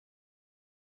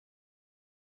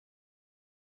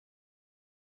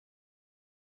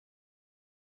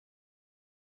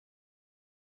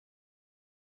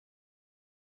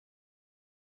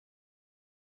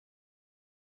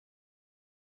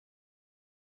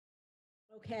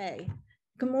Okay.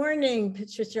 Good morning,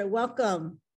 Patricia.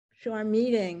 Welcome to our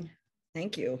meeting.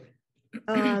 Thank you.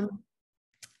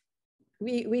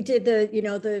 We did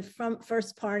the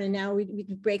first part, and now we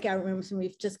do breakout rooms, and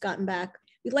we've just gotten back.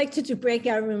 We'd like to do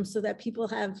breakout rooms so that people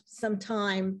have some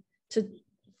time to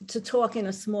talk in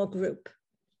a small group.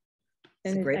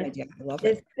 It's a great idea. I love it.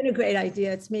 It's been a great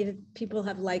idea. It's made it, people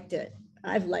have liked it.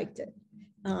 I've liked it.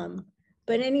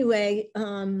 But anyway,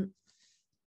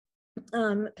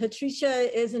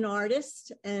 Patricia is an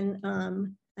artist, and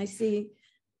I see,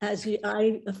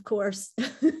 of course,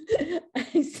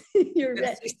 I see your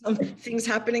some things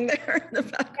happening there in the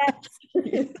back.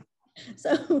 Yes.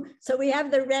 So we have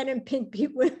the red and pink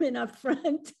women up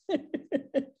front,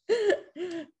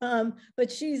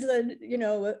 but she's a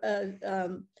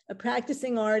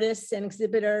practicing artist and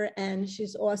exhibitor, and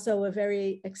she's also a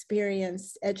very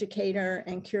experienced educator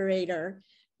and curator,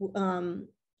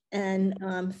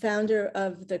 and founder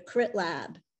of the Crit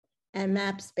Lab and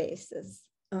Map Spaces.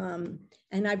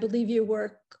 And I believe you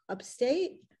work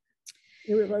upstate.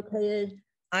 You were located.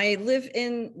 I live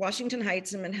in Washington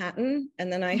Heights in Manhattan,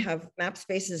 and then I have Map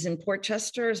Spaces in Port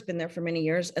Chester. It's been there for many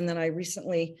years, and then I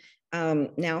recently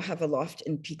now have a loft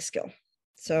in Peekskill.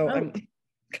 So I'm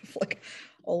like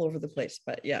all over the place,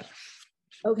 but yeah.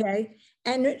 Okay,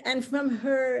 and from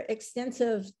her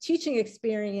extensive teaching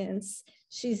experience,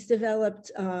 she's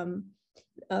developed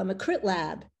a Crit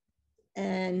Lab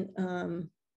and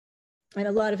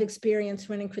a lot of experience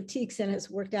running critiques, and has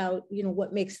worked out,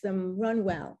 what makes them run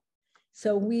well.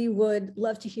 So we would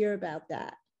love to hear about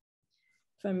that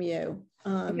from you.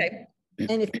 Okay.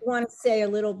 And if you want to say a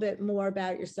little bit more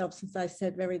about yourself, since I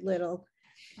said very little,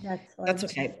 that's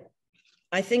okay.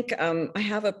 I think I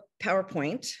have a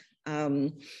PowerPoint,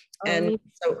 and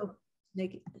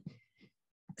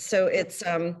so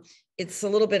it's a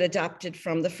little bit adapted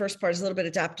from the first part. Is a little bit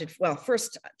adapted. Well,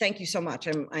 first, thank you so much.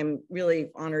 I'm really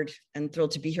honored and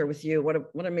thrilled to be here with you. What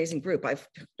an amazing group. I've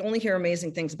only hear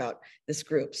amazing things about this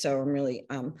group, so I'm really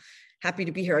happy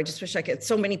to be here. I just wish I could.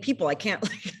 So many people, I can't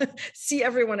see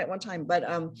everyone at one time. But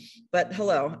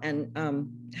hello, and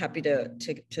happy to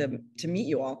meet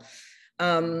you all.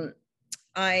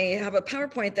 I have a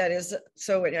PowerPoint that is,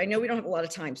 so I know we don't have a lot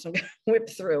of time, so I'm going to whip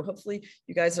through. Hopefully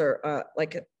you guys are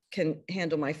can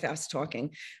handle my fast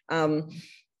talking.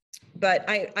 But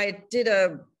I did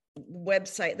a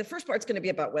website. The first part's going to be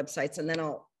about websites, and then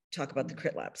I'll talk about the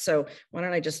Crit Lab. So why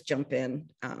don't I just jump in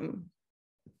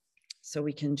so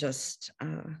we can just,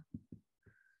 and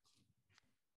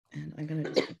I'm going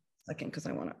to take a second because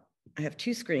I have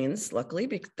two screens, luckily,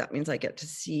 because that means I get to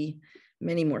see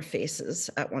many more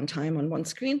faces at one time on one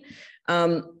screen.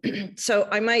 So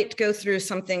I might go through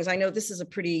some things. I know this is a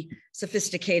pretty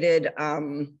sophisticated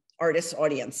artist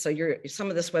audience. So some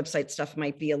of this website stuff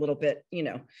might be a little bit,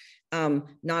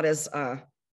 not as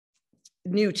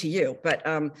new to you, but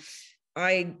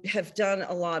I have done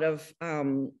a lot of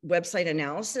website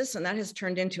analysis, and that has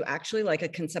turned into actually like a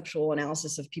conceptual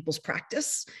analysis of people's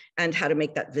practice and how to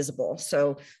make that visible.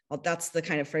 So that's the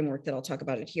kind of framework that I'll talk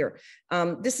about it here.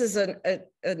 This is an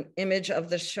image of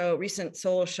the recent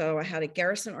solo show I had at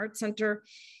Garrison Art Center.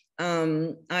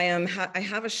 I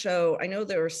have a show. I know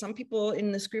there are some people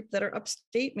in this group that are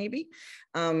upstate, maybe.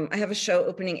 I have a show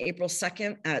opening April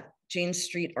 2nd at Jane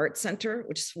Street Art Center,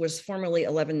 which was formerly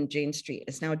 11 Jane Street.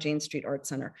 It's now Jane Street Art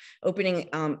Center, opening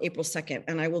April 2nd.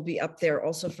 And I will be up there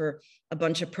also for a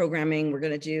bunch of programming we're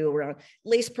going to do around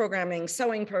lace programming,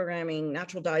 sewing programming,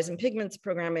 natural dyes and pigments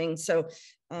programming. So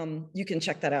you can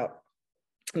check that out.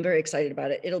 I'm very excited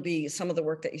about it. It'll be some of the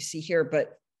work that you see here,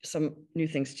 but some new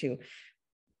things too.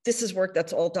 This is work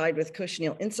that's all dyed with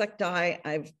cochineal insect dye.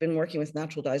 I've been working with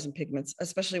natural dyes and pigments,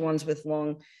 especially ones with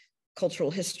long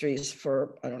cultural histories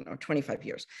for, 25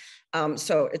 years.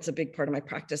 So it's a big part of my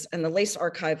practice. And the lace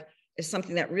archive is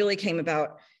something that really came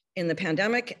about in the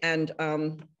pandemic. And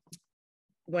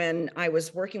when I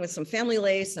was working with some family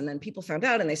lace, and then people found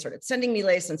out and they started sending me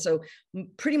lace. And so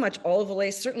pretty much all of the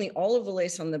lace, certainly all of the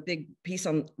lace on the big piece,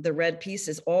 on the red piece,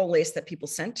 is all lace that people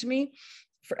sent to me.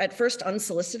 At first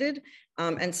unsolicited.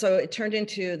 And so it turned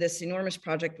into this enormous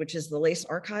project, which is the lace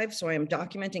archive. So I am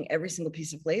documenting every single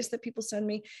piece of lace that people send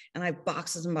me. And I have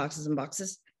boxes and boxes and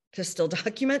boxes to still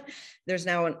document. There's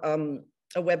now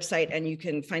a website, and you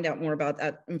can find out more about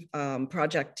that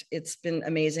project. It's been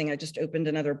amazing. I just opened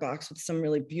another box with some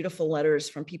really beautiful letters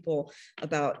from people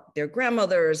about their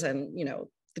grandmothers and,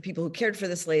 the people who cared for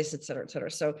this lace, et cetera, et cetera.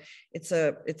 So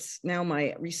it's now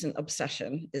my recent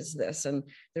obsession is this. And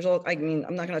there's I'm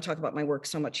not going to talk about my work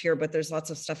so much here, but there's lots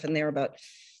of stuff in there about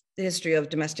the history of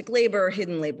domestic labor,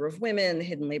 hidden labor of women,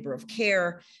 hidden labor of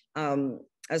care,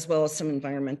 as well as some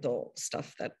environmental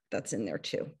stuff that's in there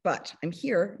too. But I'm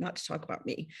here not to talk about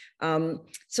me.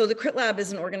 So the Crit Lab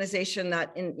is an organization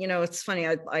that, it's funny,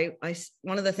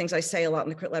 one of the things I say a lot in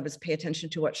the Crit Lab is pay attention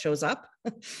to what shows up.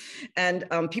 And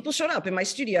people showed up in my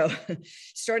studio.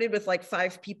 Started with like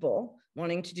 5 people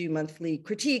wanting to do monthly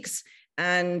critiques.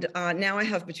 And now I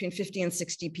have between 50 and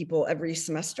 60 people every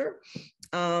semester.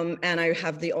 And I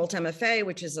have the Alt MFA,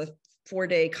 which is a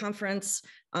 4-day conference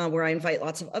where I invite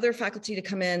lots of other faculty to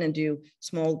come in and do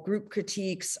small group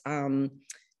critiques,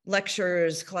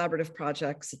 lectures, collaborative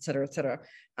projects, et cetera, et cetera.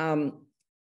 And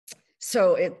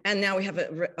now we have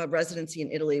a residency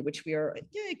in Italy, which we are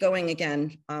going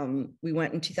again. We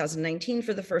went in 2019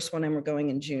 for the first one, and we're going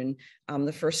in June.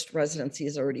 The first residency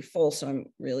is already full, so I'm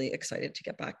really excited to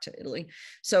get back to Italy.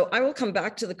 So I will come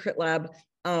back to the Crit Lab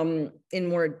in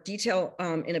more detail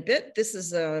in a bit. This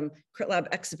is a Crit Lab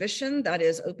exhibition that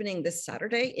is opening this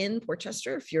Saturday in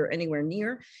Portchester, if you're anywhere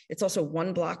near. It's also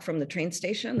 1 block from the train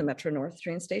station, the Metro North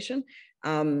train station.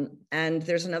 And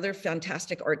there's another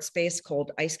fantastic art space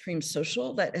called Ice Cream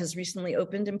Social that has recently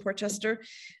opened in Portchester.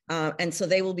 And so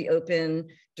they will be open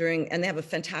and they have a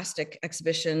fantastic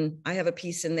exhibition. I have a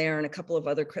piece in there, and a couple of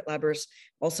other Crit Labbers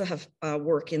also have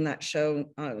work in that show,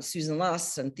 Susan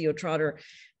Luss and Theo Trotter.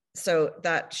 So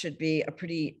that should be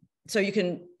so you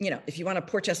can, if you want a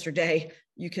Portchester day,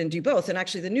 you can do both. And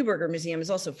actually the Neuberger Museum is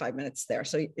also 5 minutes there.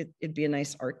 So it'd be a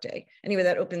nice art day. Anyway,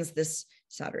 that opens this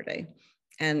Saturday,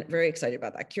 and very excited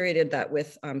about that. Curated that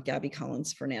with Gabby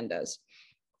Collins Fernandez.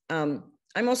 I'm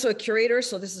also a curator.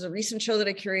 So this is a recent show that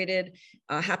I curated,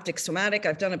 Haptic Somatic.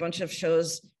 I've done a bunch of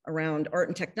shows around art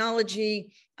and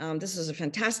technology. This is a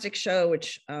fantastic show,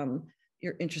 which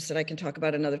you're interested, I can talk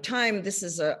about another time. This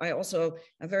is I also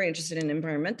am very interested in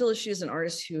environmental issues and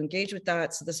artists who engage with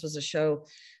that. So this was a show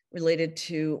related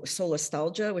to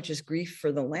solastalgia, which is grief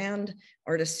for the land,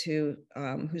 artists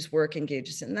whose work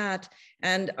engages in that.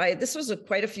 And this was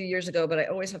quite a few years ago, but I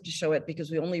always have to show it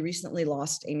because we only recently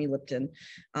lost Amy Lipton.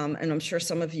 And I'm sure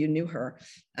some of you knew her.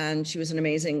 And she was an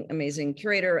amazing, amazing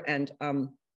curator, and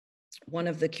one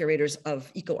of the curators of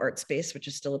Eco Art Space, which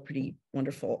is still a pretty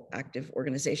wonderful, active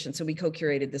organization. So we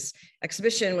co-curated this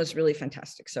exhibition. It was really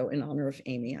fantastic. So in honor of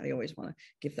Amy, I always want to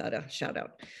give that a shout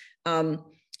out.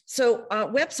 So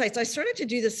websites, I started to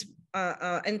do this,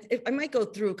 and I might go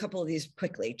through a couple of these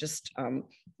quickly, just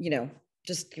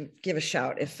give a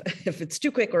shout if it's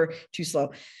too quick or too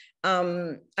slow.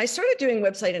 I started doing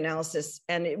website analysis,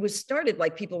 and it was started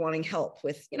like people wanting help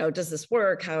with, does this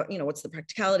work? How, what's the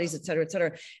practicalities, et cetera, et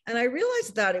cetera. And I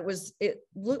realized that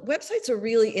websites are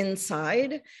really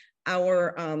inside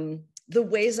our, the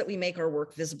ways that we make our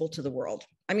work visible to the world.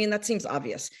 I mean, that seems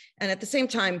obvious. And at the same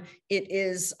time,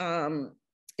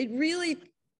 it really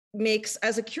makes,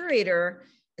 as a curator,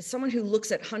 as someone who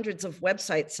looks at hundreds of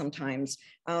websites sometimes,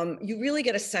 you really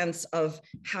get a sense of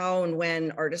how and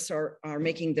when artists are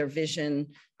making their vision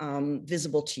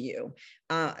visible to you.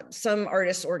 Some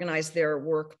artists organize their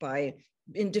work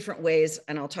in different ways,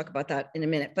 and I'll talk about that in a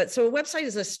minute. But so a website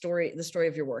is the story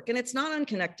of your work, and it's not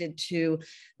unconnected to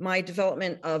my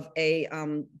development of a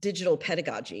digital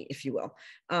pedagogy, if you will,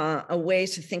 a way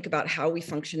to think about how we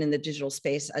function in the digital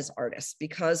space as artists,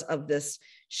 because of this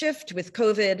shift with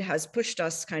COVID has pushed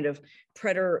us kind of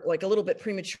like a little bit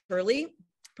prematurely,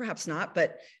 perhaps not,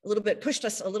 but a little bit thrust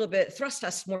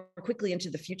us more quickly into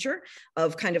the future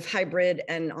of kind of hybrid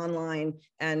and online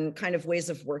and kind of ways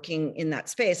of working in that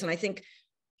space. And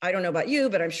I don't know about you,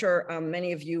 but I'm sure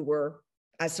many of you were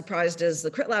as surprised as the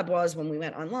Crit Lab was when we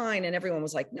went online, and everyone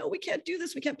was like, no, we can't do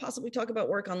this. We can't possibly talk about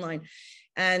work online.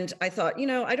 And I thought,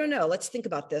 I don't know, let's think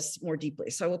about this more deeply.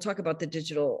 So I will talk about the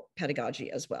digital pedagogy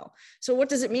as well. So what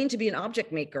does it mean to be an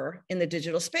object maker in the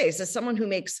digital space? As someone who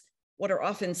makes what are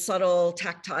often subtle,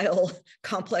 tactile,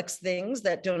 complex things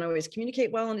that don't always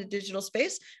communicate well in the digital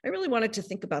space, I really wanted to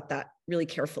think about that really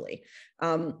carefully.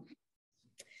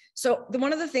 So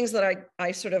one of the things that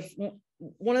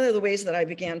one of the ways that I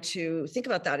began to think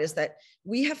about that is that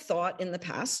we have thought in the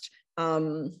past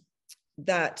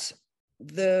that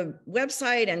the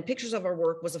website and pictures of our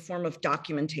work was a form of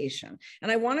documentation.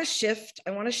 And I want to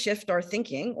shift our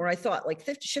thinking, or I thought like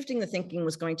shifting the thinking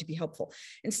was going to be helpful.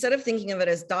 Instead of thinking of it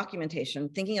as documentation,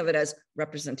 thinking of it as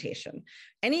representation.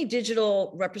 Any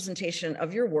digital representation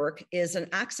of your work is an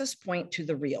access point to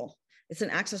the real, It's an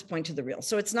access point to the real.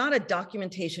 So it's not a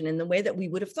documentation in the way that we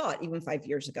would have thought even 5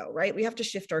 years ago, right? We have to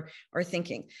shift our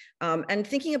thinking. And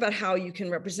thinking about how you can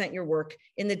represent your work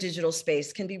in the digital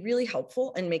space can be really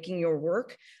helpful in making your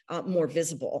work more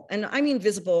visible. And I mean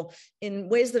visible in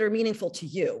ways that are meaningful to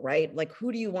you, right? Like,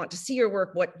 who do you want to see your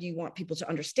work? What do you want people to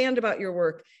understand about your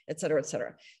work, et cetera, et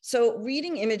cetera. So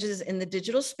reading images in the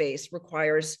digital space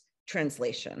requires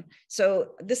translation.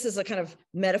 So this is a kind of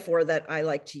metaphor that I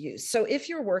like to use. So if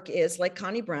your work is like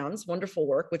Connie Brown's wonderful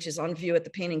work, which is on view at the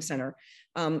Painting Center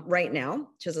right now,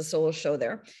 which is a solo show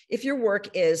there. If your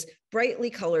work is brightly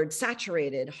colored,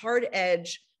 saturated, hard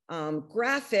edge,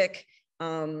 graphic,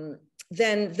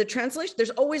 then the translation, there's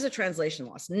always a translation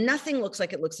loss. Nothing looks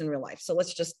like it looks in real life. So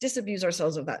let's just disabuse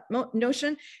ourselves of that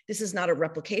notion. This is not a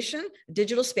replication.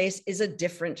 Digital space is a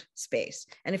different space.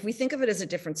 And if we think of it as a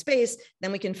different space,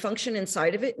 then we can function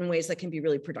inside of it in ways that can be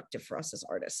really productive for us as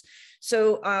artists.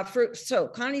 So, so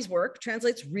Connie's work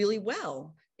translates really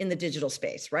well in the digital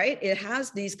space, right? It has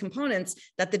these components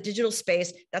that the digital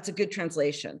space, that's a good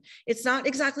translation. It's not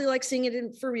exactly like seeing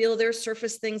it for real. There's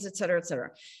surface things, et cetera, et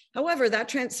cetera. However,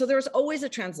 so there's always a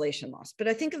translation loss, but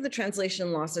I think of the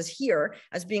translation losses here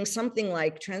as being something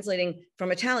like translating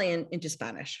from Italian into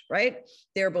Spanish, right?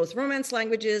 They're both Romance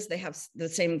languages. They have the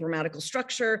same grammatical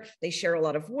structure. They share a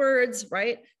lot of words,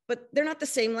 right? But they're not the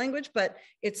same language, but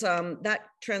it's that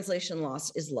translation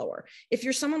loss is lower. If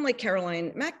you're someone like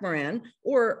Caroline McMoran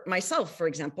or myself, for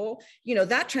example, you know,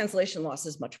 that translation loss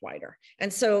is much wider.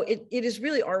 And so it is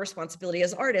really our responsibility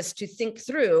as artists to think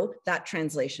through that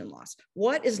translation loss.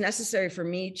 What is necessary for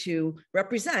me to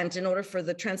represent in order for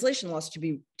the translation loss to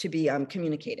be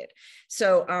communicated?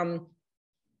 So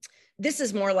this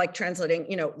is more like translating,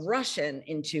 you know, Russian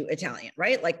into Italian,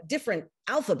 right? Like different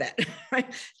alphabet,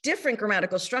 right? Different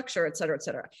grammatical structure, et cetera, et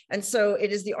cetera. And so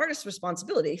it is the artist's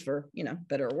responsibility, for, you know,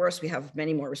 better or worse, we have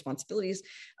many more responsibilities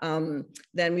than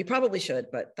we probably should,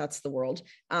 but that's the world.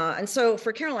 And so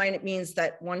for Caroline, it means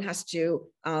that one has to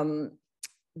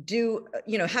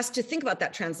has to think about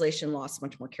that translation loss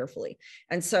much more carefully.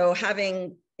 And so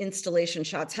having installation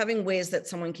shots, having ways that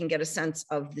someone can get a sense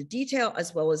of the detail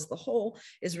as well as the whole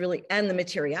is really, and the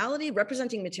materiality,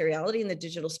 representing materiality in the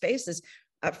digital space is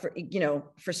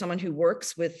for someone who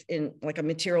works in like a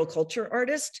material culture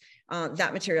artist,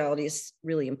 that materiality is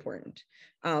really important.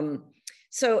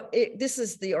 So this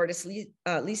is the artist Lisi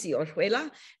Orjuela,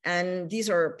 and these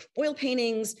are oil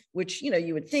paintings, which, you know,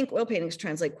 you would think oil paintings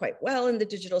translate quite well in the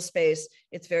digital space.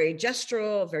 It's very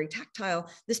gestural, very tactile.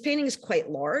 This painting is quite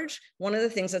large. One of the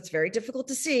things that's very difficult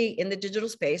to see in the digital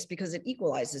space, because it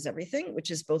equalizes everything, which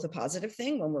is both a positive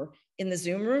thing when we're in the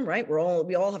Zoom room, right?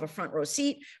 We all have a front row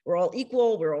seat. We're all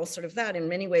equal. We're all sort of that. In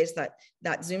many ways,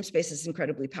 that Zoom space is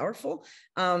incredibly powerful.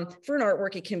 For an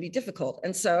artwork, it can be difficult.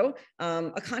 And so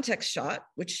a context shot,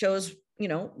 which shows, you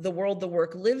know, the world the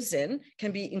work lives in,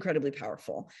 can be incredibly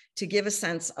powerful to give a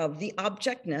sense of the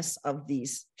objectness of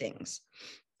these things.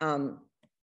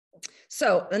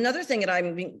 So another thing that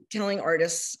I'm telling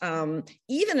artists,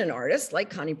 even an artist like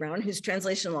Connie Brown, whose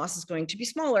translation loss is going to be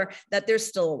smaller, that there's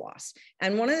still a loss.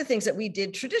 And one of the things that we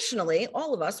did traditionally,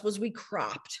 all of us, was we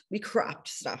cropped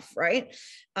stuff, right?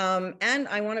 And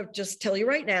I want to just tell you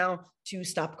right now to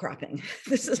stop cropping.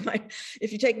 This is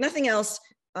if you take nothing else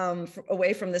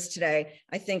away from this today,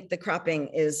 I think the cropping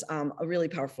is really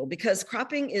powerful, because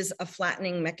cropping is a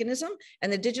flattening mechanism,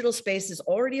 and the digital space is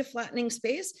already a flattening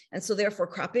space. And so therefore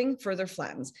cropping further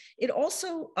flattens. It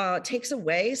also takes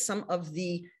away some of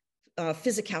the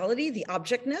physicality, the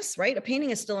objectness, right? A painting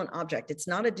is still an object. It's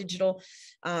not a digital,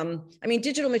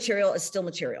 digital material is still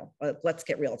material. Let's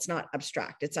get real. It's not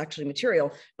abstract. It's actually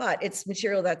material, but it's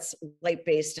material that's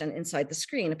light-based and inside the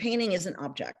screen. A painting is an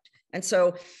object. And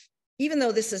so even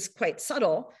though this is quite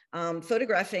subtle,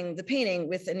 photographing the painting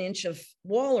with an inch of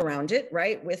wall around it,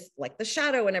 right, with like the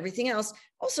shadow and everything else,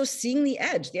 also seeing the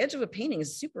edge of a painting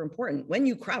is super important. When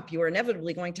you crop, you are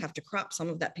inevitably going to have to crop some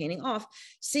of that painting off.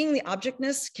 Seeing the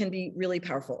objectness can be really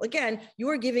powerful. Again, you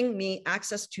are giving me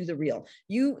access to the real.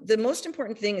 The most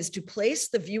important thing is to place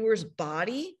the viewer's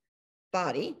body,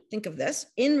 think of this,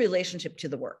 in relationship to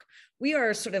the work. We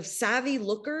are sort of savvy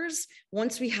lookers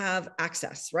once we have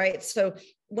access, right? So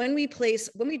when we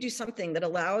do something that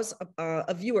allows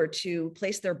a viewer to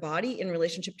place their body in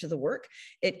relationship to the work,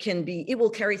 it will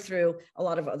carry through a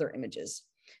lot of other images.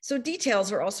 So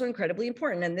details are also incredibly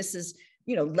important. And this is,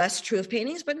 you know, less true of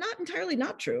paintings, but not entirely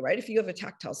not true, right? If you have a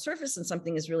tactile surface and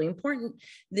something is really important,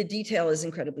 the detail is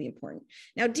incredibly important.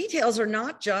 Now, details are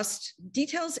not just,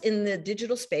 details in the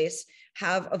digital space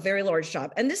have a very large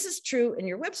job. And this is true in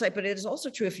your website, but it is also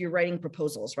true if you're writing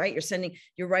proposals, right?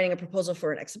 You're writing a proposal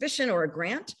for an exhibition or a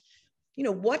grant.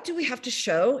 what do we have to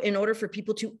show in order for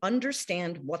people to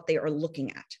understand what they are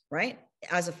looking at, right?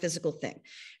 As a physical thing.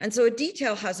 And so a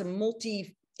detail has a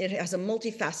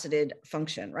multifaceted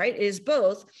function, right? It is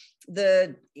both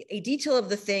a detail of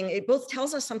the thing. It both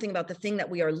tells us something about the thing that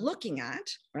we are looking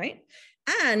at, right?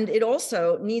 And it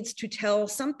also needs to tell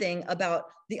something about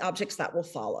the objects that will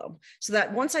follow. So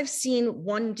that once I've seen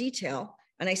one detail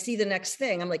and I see the next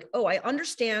thing, I'm like, oh, I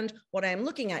understand what I'm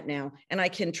looking at now, and I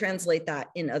can translate that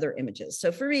in other images.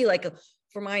 So for me,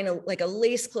 for mine, like a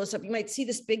lace close-up, you might see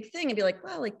this big thing and be like,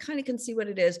 well, I kind of can see what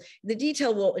it is. The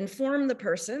detail will inform the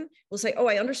person, will say, oh,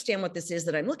 I understand what this is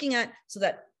that I'm looking at, so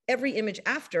that every image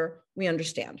after we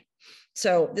understand.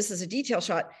 So this is a detail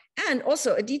shot. And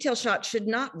also a detail shot should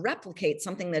not replicate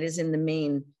something that is in the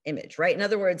main image, right? In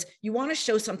other words, you want to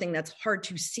show something that's hard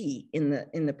to see in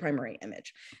the primary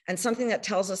image, and something that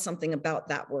tells us something about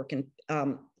that work, and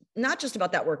not just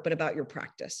about that work, but about your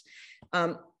practice.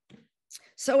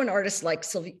 So an artist like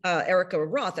Erica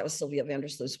Roth, that was Sylvia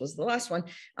Vandersloot was the last one.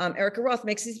 Erica Roth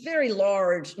makes these very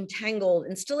large, entangled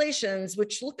installations,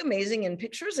 which look amazing in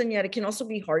pictures, and yet it can also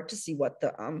be hard to see what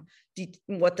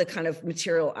the kind of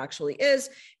material actually is.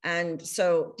 And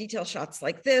so detail shots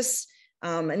like this,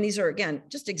 and these are, again,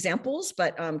 just examples,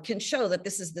 but can show that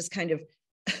this is this kind of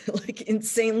like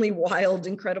insanely wild,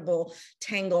 incredible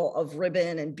tangle of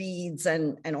ribbon and beads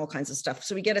and all kinds of stuff.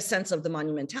 So we get a sense of the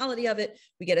monumentality of it.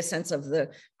 We get a sense of the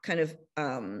kind of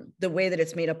the way that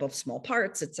it's made up of small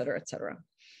parts, et cetera, et cetera.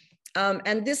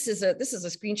 And this is a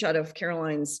screenshot of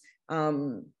Caroline's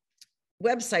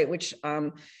website, which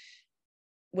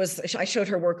I showed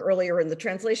her work earlier in the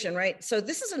translation, right? So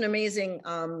this is an amazing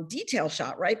detail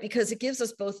shot, right? Because it gives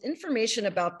us both information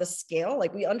about the scale,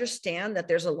 like we understand that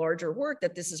there's a larger work,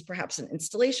 that this is perhaps an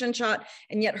installation shot,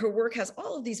 and yet her work has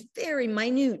all of these very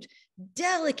minute,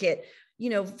 delicate,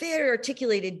 very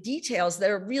articulated details that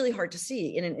are really hard to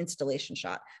see in an installation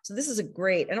shot. So this is a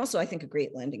great, and also I think a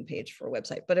great landing page for a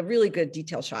website, but a really good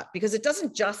detail shot, because it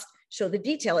doesn't just show the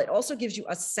detail, it also gives you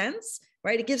a sense,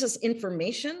 right? It gives us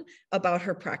information about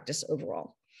her practice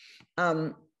overall.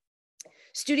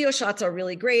 Studio shots are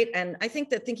really great. And I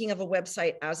think that thinking of a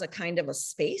website as a kind of a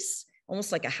space,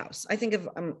 almost like a house.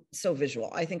 I'm so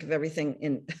visual. I think of everything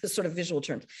in sort of visual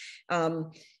terms.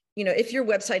 If your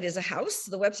website is a house,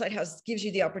 the website gives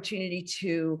you the opportunity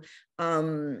to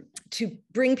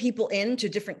bring people into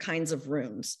different kinds of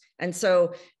rooms. And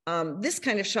so this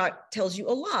kind of shot tells you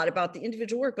a lot about the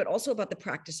individual work, but also about the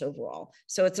practice overall.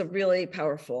 So it's a really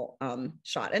powerful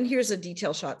shot. And here's a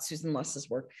detail shot, Susan Luss's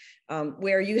work,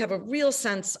 where you have a real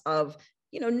sense of,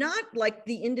 not like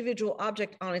the individual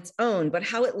object on its own, but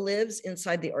how it lives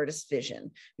inside the artist's vision.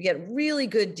 We get really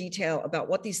good detail about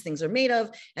what these things are made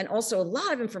of, and also a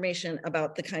lot of information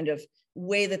about the kind of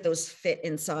way that those fit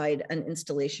inside an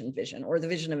installation vision, or the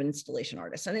vision of an installation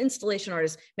artist. An installation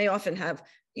artist may often have,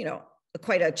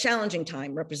 quite a challenging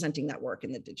time representing that work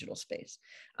in the digital space.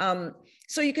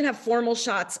 So you can have formal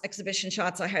shots, exhibition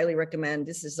shots, I highly recommend.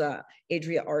 This is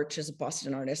Adria Arch, is a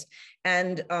Boston artist,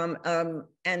 and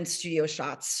studio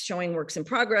shots showing works in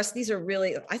progress. These are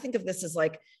really, I think of this as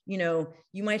like, you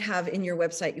might have in your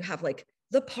website, you have like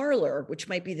the parlor, which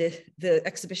might be the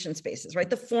exhibition spaces, right?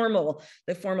 The formal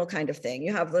kind of thing.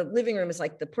 You have the living room is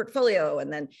like the portfolio,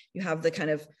 and then you have the kind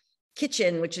of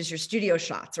kitchen, which is your studio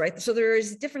shots, right? So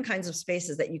there's different kinds of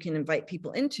spaces that you can invite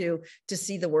people into to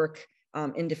see the work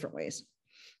in different ways.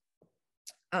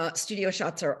 Studio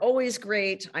shots are always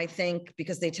great, I think,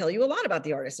 because they tell you a lot about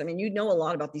the artist. I mean, you know a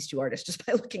lot about these two artists just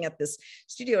by looking at this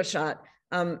studio shot.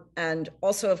 And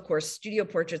also, of course, studio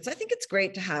portraits. I think it's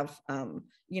great to have,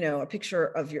 a picture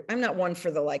of I'm not one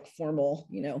for the like formal,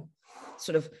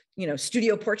 sort of,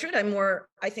 studio portrait.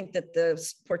 I think that the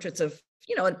portraits of,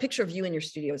 a picture of you in your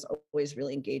studio is always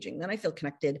really engaging. Then I feel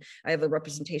connected. I have a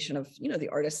representation of, the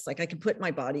artist. Like I can put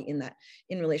my body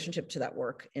in relationship to that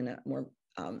work in a more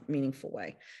meaningful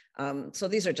way. So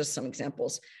these are just some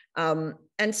examples. And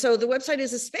so the website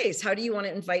is a space. How do you want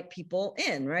to invite people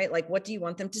in, right? Like, what do you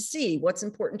want them to see? What's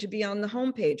important to be on the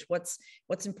homepage? What's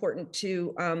important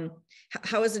to,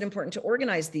 how is it important to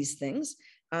organize these things?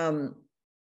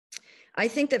 I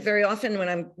think that very often when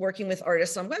I'm working with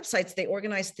artists on websites, they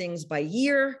organize things by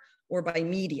year or by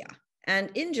media. And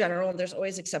in general, there's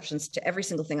always exceptions to every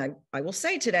single thing I will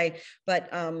say today, but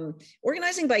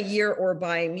organizing by year or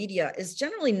by media is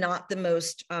generally not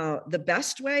the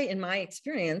best way, in my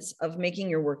experience, of making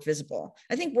your work visible.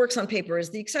 I think works on paper is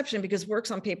the exception, because works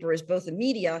on paper is both a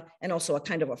media and also a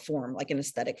kind of a form, like an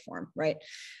aesthetic form, right?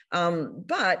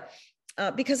 But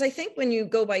because I think when you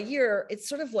go by year, it's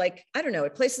sort of like, I don't know,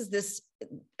 it places this,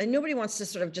 and nobody wants to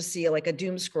sort of just see like a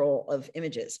doom scroll of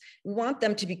images. We want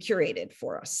them to be curated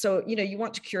for us. So, you know, you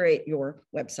want to curate your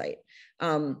website.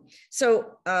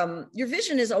 Your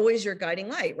vision is always your guiding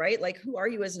light, right? Like, who are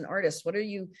you as an artist? What are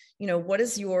you, you know, what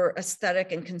is your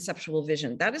aesthetic and conceptual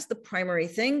vision? That is the primary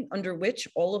thing under which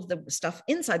all of the stuff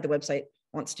inside the website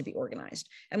wants to be organized.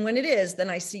 And when it is, then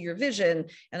I see your vision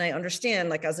and I understand,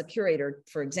 like as a curator,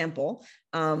 for example,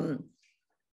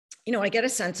 you know, I get a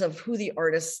sense of who the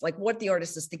artist, like what the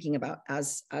artist is thinking about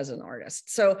as an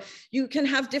artist. So you can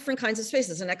have different kinds of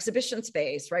spaces, an exhibition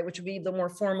space, right, which would be the more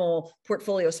formal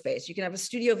portfolio space. You can have a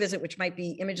studio visit, which might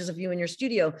be images of you in your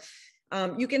studio.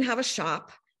 You can have a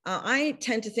shop. I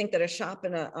tend to think that a shop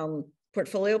and a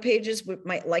portfolio pages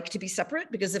might like to be separate,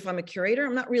 because if I'm a curator,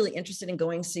 I'm not really interested in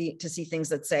going to see things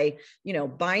that say, you know,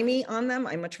 buy me on them.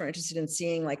 I'm much more interested in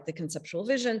seeing like the conceptual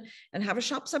vision, and have a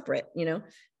shop separate, you know.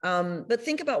 But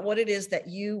think about what it is that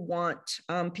you want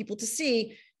people to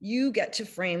see. You get to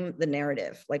frame the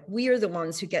narrative. Like, we are the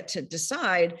ones who get to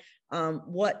decide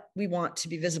what we want to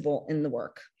be visible in the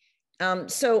work.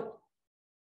 So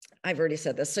I've already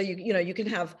said this. So you know, you can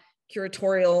have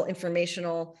curatorial,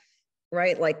 informational,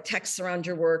 right? Like texts around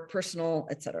your work, personal,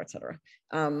 et cetera, et cetera.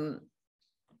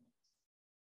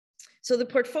 So the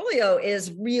portfolio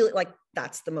is really like,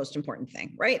 that's the most important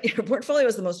thing, right? Your portfolio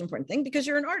is the most important thing because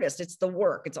you're an artist. It's the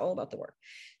work. It's all about the work.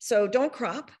 So don't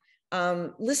crop.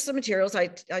 Lists of materials. I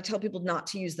tell people not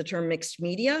to use the term mixed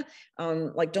media.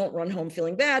 Like, don't run home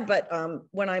feeling bad. But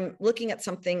when I'm looking at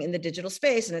something in the digital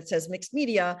space and it says mixed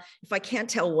media, if I can't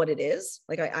tell what it is,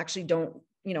 like I actually don't,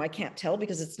 you know, I can't tell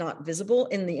because it's not visible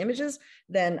in the images,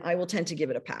 then I will tend to give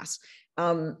it a pass.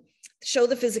 Show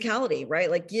the physicality, right?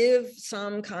 Like, give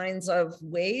some kinds of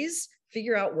ways,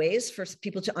 figure out ways for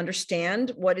people to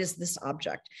understand what is this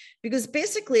object. Because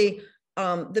basically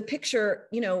the picture,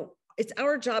 you know, it's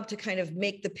our job to kind of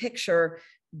make the picture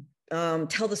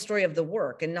tell the story of the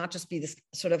work, and not just be this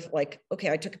sort of like, okay,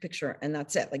 I took a picture and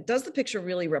that's it. Like, does the picture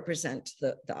really represent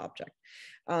the object?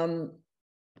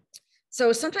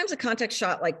 So sometimes a context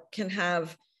shot like can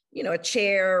have, you know, a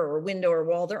chair or window or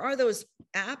wall. There are those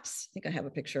apps. I think I have a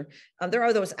picture. There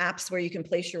are those apps where you can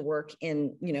place your work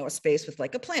in, you know, a space with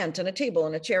like a plant and a table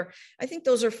and a chair. I think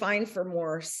those are fine for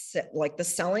more like the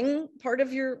selling part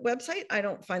of your website. I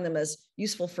don't find them as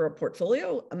useful for a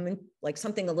portfolio. I mean, like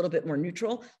something a little bit more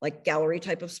neutral, like gallery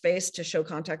type of space to show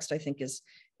context, I think is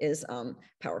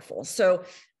powerful. So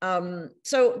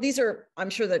these are, I'm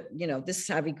sure that, you know, this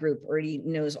savvy group already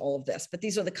knows all of this, but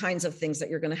these are the kinds of things that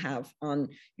you're going to have on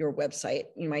your website.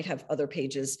 You might have other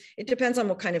pages. It depends on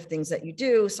what kind of things that you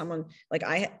do. Someone like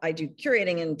I do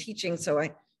curating and teaching. So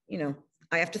I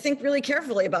have to think really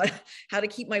carefully about how to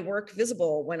keep my work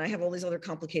visible when I have all these other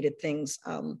complicated things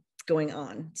going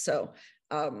on.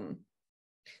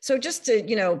 So just to,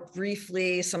 you know,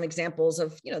 briefly, some examples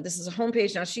of, you know, this is a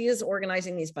homepage. Now she is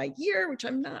organizing these by year, which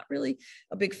I'm not really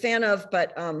a big fan of,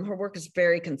 but her work is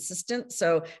very consistent.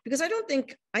 So, because I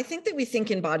think that we think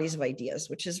in bodies of ideas,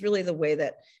 which is really the way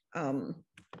that I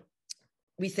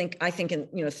think in,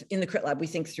 you know, in the Crit Lab, we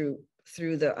think through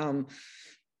the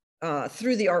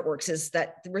artworks, is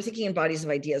that we're thinking in bodies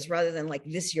of ideas rather than like,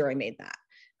 this year I made that.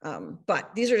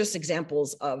 But these are just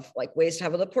examples of like ways to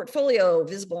have the portfolio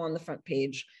visible on the front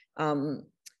page.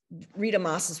 Rita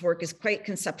Moss's work is quite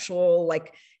conceptual,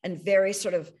 like, and very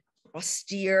sort of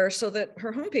austere, so that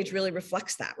her homepage really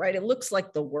reflects that, right? It looks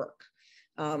like the work.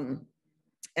 And,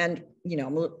 you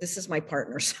know, this is my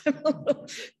partner, so I'm a little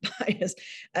biased.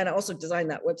 And I also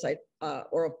designed that website,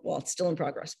 well, it's still in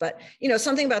progress. But, you know,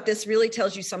 something about this really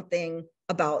tells you something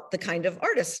about the kind of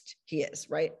artist he is,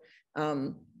 right?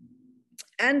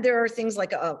 And there are things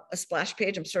like a splash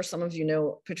page. I'm sure some of you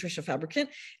know Patricia Fabricant,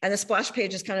 and the splash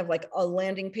page is kind of like a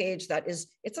landing page that is,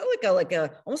 it's almost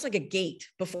like a gate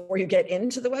before you get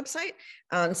into the website.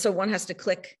 So one has to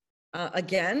click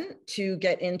again to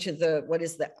get into what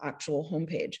is the actual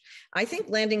homepage. I think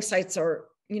landing sites are,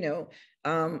 you know,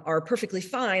 are perfectly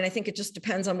fine. I think it just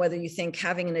depends on whether you think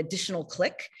having an additional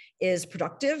click is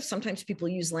productive. Sometimes people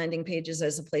use landing pages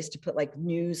as a place to put like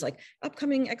news, like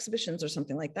upcoming exhibitions or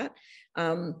something like that.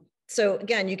 So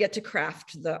again, you get to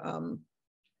craft you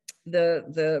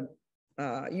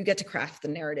get to craft the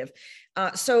narrative.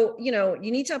 So, you know,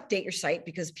 you need to update your site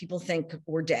because people think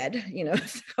we're dead, you know,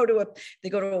 they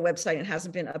go to a website and it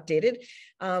hasn't been updated.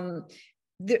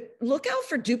 Look out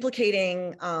for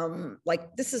duplicating,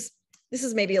 like this is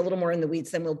maybe a little more in the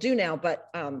weeds than we'll do now, but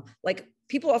like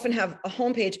people often have a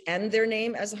homepage and their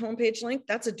name as a homepage link.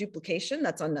 That's a duplication.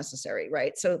 That's unnecessary,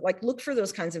 right? So like look for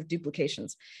those kinds of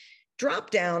duplications. Drop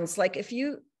downs, like let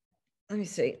me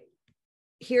see.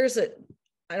 here's a,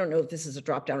 I don't know if this is a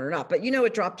drop down or not, but you know, a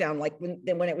drop down, like when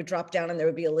it would drop down and there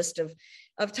would be a list of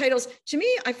titles. To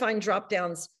me, I find drop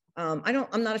downs, I'm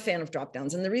not a fan of drop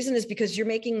downs. And the reason is because you're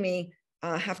making me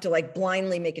have to like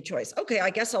blindly make a choice. Okay, I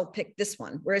guess I'll pick this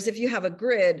one. Whereas if you have a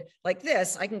grid like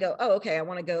this, I can go, oh, okay, I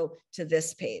want to go to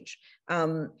this page.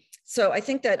 So I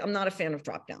think that I'm not a fan of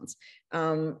drop downs.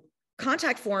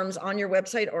 Contact forms on your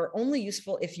website are only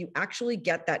useful if you actually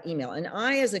get that email. And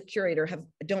I, as a curator,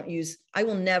 I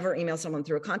will never email someone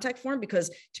through a contact form because,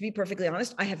 to be perfectly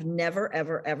honest, I have never,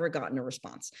 ever, ever gotten a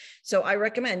response. So I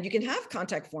recommend you can have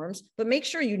contact forms, but make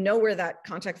sure you know where that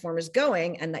contact form is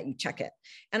going and that you check it.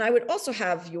 And I would also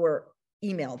have your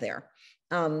email there.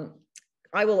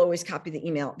 I will always copy the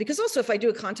email, because also if I do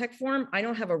a contact form, I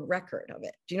don't have a record of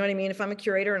it. Do you know what I mean? If I'm a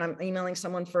curator and I'm emailing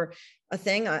someone for a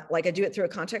thing, like I do it through a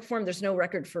contact form, there's no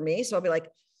record for me. So I'll be like,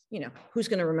 you know, who's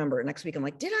going to remember next week? I'm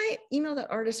like, did I email that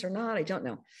artist or not? I don't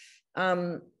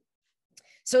know.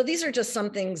 So these are just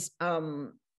some things,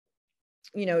 you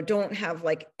know, don't have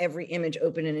like every image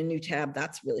open in a new tab.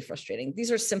 That's really frustrating.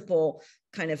 These are simple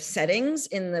kind of settings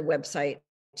in the website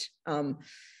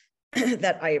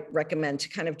that I recommend to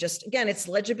kind of just, again, it's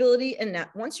legibility. And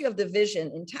once you have the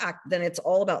vision intact, then it's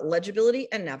all about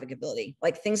legibility and navigability,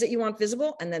 like things that you want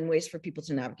visible and then ways for people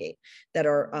to navigate that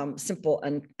are simple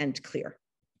and clear.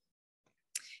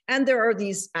 And there are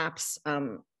these apps.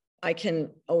 I can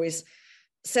always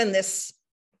send this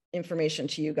information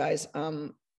to you guys,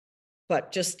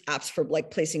 but just apps for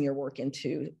like placing your work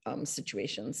into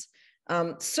situations. So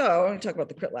I'm going to talk about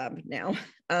the Crit Lab now.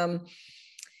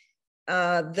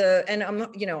 And I'm,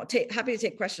 you know, happy to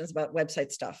take questions about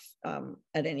website stuff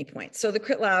at any point. So the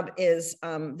Crit Lab is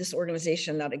this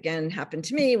organization that, again, happened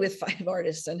to me with 5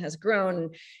 artists and has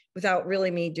grown without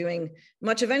really me doing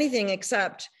much of anything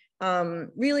except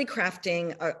really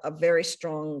crafting a very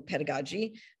strong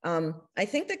pedagogy. I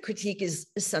think that critique is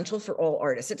essential for all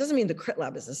artists. It doesn't mean the Crit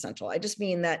Lab is essential. I just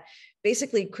mean that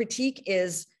basically critique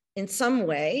is, in some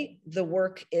way, the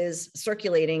work is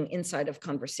circulating inside of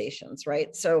conversations,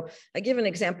 right? So I give an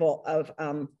example of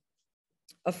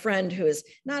a friend who is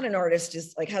not an artist,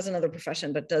 is like has another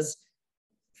profession, but does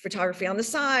photography on the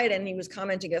side. And he was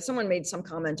commenting, someone made some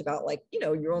comment about like, you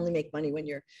know, you only make money when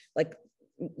you're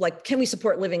like, can we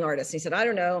support living artists? And he said, I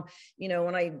don't know, you know,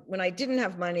 when I didn't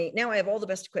have money, now I have all the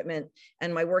best equipment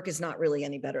and my work is not really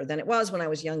any better than it was when I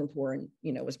was young and poor and,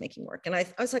 you know, was making work. And I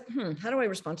was like, how do I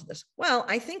respond to this? Well,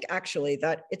 I think actually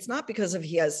that it's not because of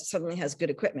suddenly has good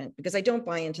equipment, because I don't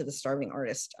buy into the starving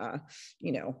artist,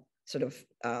 you know, sort of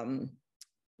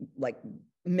like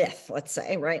myth, let's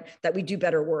say, right? That we do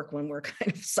better work when we're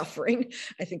kind of suffering.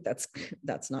 I think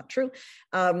that's not true.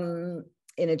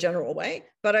 In a general way,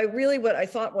 but what I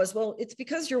thought was, well, it's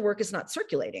because your work is not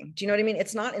circulating. Do you know what I mean?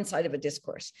 It's not inside of a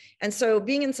discourse. And so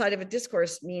being inside of a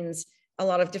discourse means a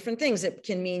lot of different things. It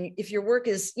can mean if your work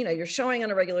is, you know, you're showing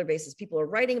on a regular basis, people are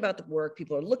writing about the work,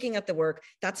 people are looking at the work,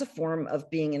 that's a form of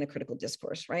being in a critical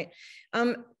discourse, right?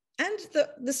 And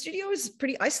the studio is a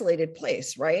pretty isolated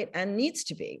place, right? And needs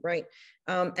to be, right?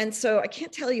 And so I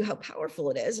can't tell you how powerful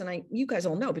it is. And you guys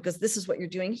all know, because this is what you're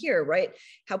doing here, right?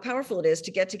 How powerful it is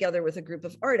to get together with a group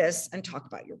of artists and talk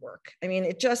about your work. I mean,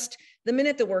 the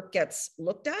minute the work gets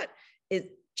looked at,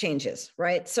 it changes,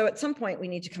 right? So at some point we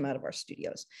need to come out of our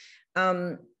studios.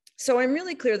 So I'm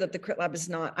really clear that the Crit Lab is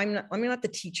not, I'm not the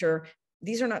teacher.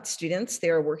 These are not students, they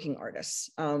are working artists.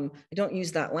 I don't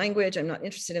use that language. I'm not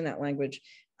interested in that language.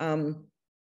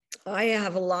 I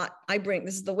have a lot,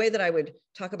 this is the way that I would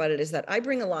talk about it, is that I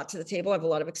bring a lot to the table. I have a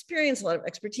lot of experience, a lot of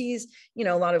expertise, you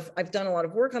know, I've done a lot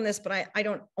of work on this, but I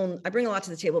bring a lot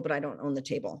to the table, but I don't own the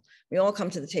table. We all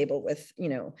come to the table with, you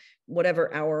know,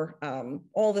 whatever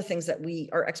all the things that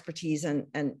our expertise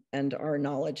and our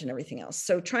knowledge and everything else.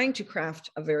 So trying to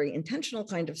craft a very intentional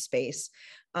kind of space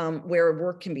where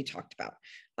work can be talked about.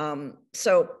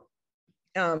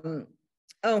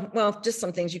 Oh, well, just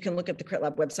some things. You can look at the Crit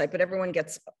Lab website, but everyone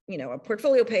gets, you know, a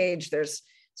portfolio page. There's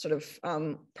sort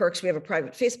of perks. We have a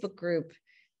private Facebook group,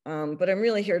 but I'm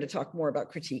really here to talk more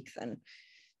about critique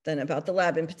than about the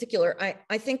lab in particular.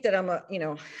 I think that I'm you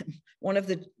know, one of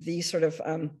the sort of,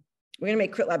 we're going to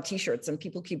make Crit Lab t-shirts, and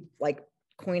people keep like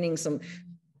coining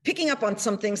picking up on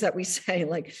some things that we say,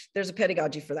 like there's a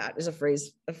pedagogy for that, is a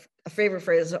phrase, a favorite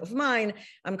phrase of mine.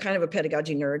 I'm kind of a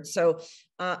pedagogy nerd. So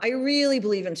I really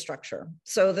believe in structure.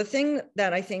 So the thing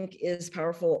that I think is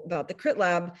powerful about the Crit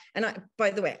Lab, and by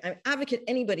the way, I advocate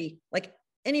anybody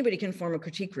can form a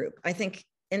critique group. I think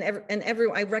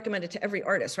I recommend it to every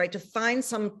artist, right? To find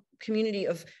some community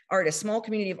of artists, small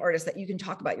community of artists that you can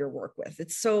talk about your work with.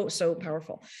 It's so, so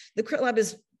powerful. The Crit Lab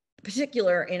is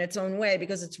particular in its own way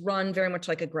because it's run very much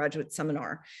like a graduate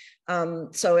seminar.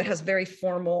 So it has a very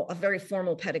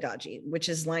formal pedagogy, which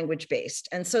is language based.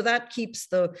 And so that keeps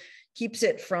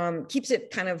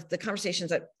it kind of the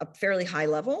conversations at a fairly high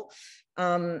level,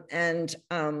 and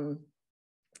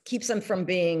keeps them from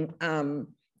being,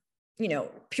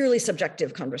 purely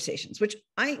subjective conversations, which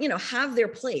have their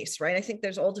place, right? I think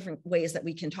there's all different ways that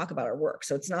we can talk about our work.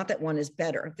 So it's not that one is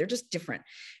better, they're just different.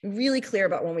 And really clear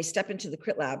about when we step into the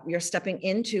Crit Lab, we are stepping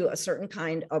into a certain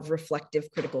kind of reflective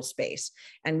critical space,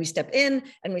 and we step in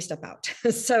and we step out.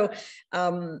 So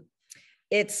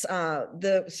it's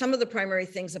some of the primary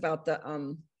things about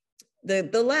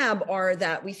the lab are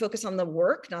that we focus on the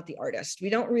work, not the artist. We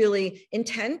don't really,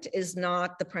 intent is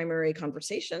not the primary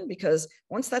conversation, because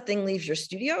once that thing leaves your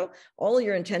studio, all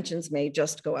your intentions may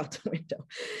just go out the window.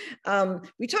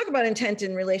 We talk about intent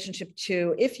in relationship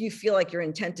to if you feel like your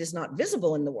intent is not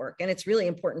visible in the work, and it's really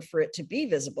important for it to be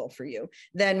visible for you,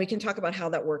 then we can talk about how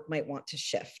that work might want to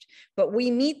shift. But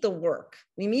we meet the work.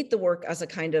 We meet the work as a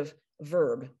kind of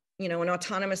verb, an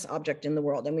autonomous object in the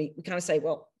world. And we kind of say,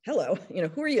 well, hello,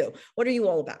 who are you? What are you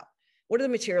all about? What are the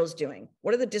materials doing?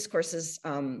 What are the discourses,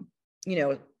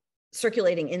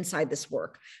 circulating inside this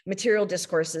work? Material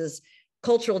discourses,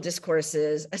 cultural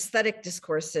discourses, aesthetic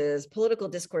discourses, political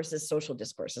discourses, social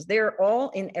discourses. They're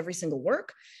all in every single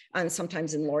work, and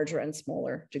sometimes in larger and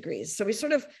smaller degrees. So we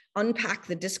sort of unpack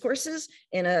the discourses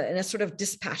in a sort of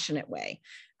dispassionate way,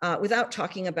 without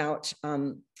talking about,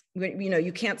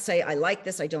 you can't say, I like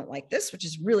this, I don't like this, which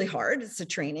is really hard. It's a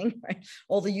training, right?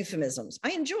 All the euphemisms,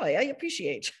 I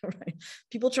appreciate, right?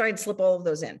 People try and slip all of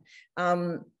those in.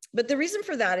 But the reason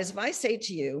for that is if I say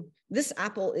to you, this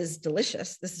apple is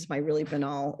delicious, this is my really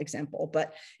banal example,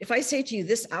 but if I say to you,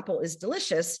 this apple is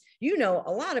delicious, you know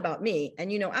a lot about me and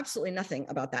you know absolutely nothing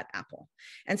about that apple.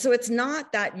 And so it's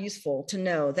not that useful to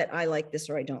know that I like this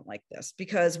or I don't like this,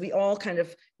 because we all kind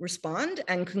of respond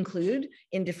and conclude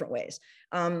in different ways.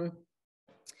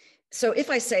 So if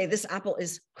I say this apple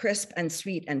is crisp and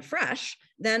sweet and fresh,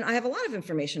 then I have a lot of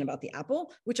information about the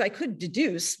apple, which I could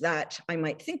deduce that I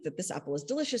might think that this apple is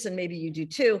delicious, and maybe you do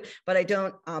too, but I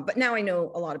don't, but now I know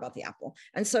a lot about the apple.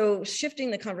 And so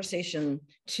shifting the conversation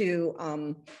to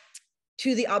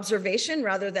the observation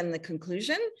rather than the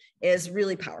conclusion is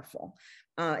really powerful.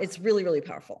 It's really, really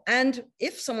powerful. And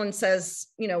if someone says,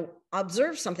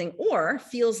 observe something or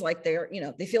feels like they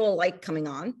feel a light coming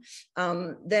on,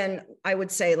 then I would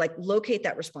say locate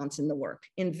that response in the work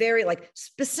in very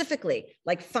specifically,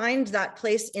 find that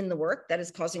place in the work that is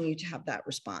causing you to have that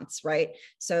response, right?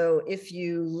 So if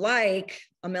you like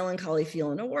a melancholy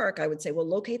feel in a work, I would say, well,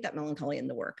 locate that melancholy in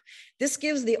the work. This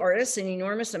gives the artist an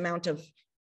enormous amount of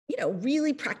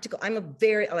really practical. I'm a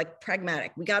very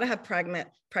pragmatic. We got to have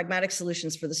pragmatic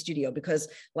solutions for the studio, because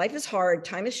life is hard,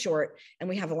 time is short, and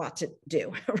we have a lot to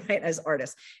do, right, as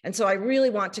artists. And so I really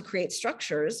want to create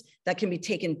structures that can be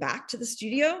taken back to the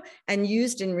studio and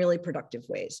used in really productive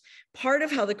ways. Part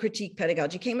of how the critique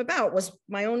pedagogy came about was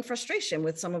my own frustration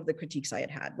with some of the critiques I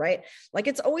had, right?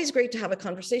 It's always great to have a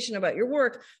conversation about your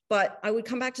work, but I would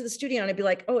come back to the studio and I'd be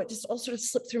like, oh, it just all sort of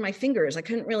slipped through my fingers. I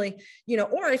couldn't really,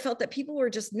 or I felt that people were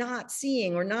just not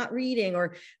seeing or not reading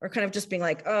or kind of just being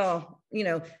like, oh,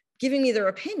 giving me their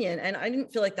opinion. And I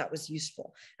didn't feel like that was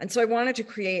useful. And so I wanted to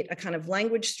create a kind of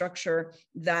language structure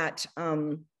that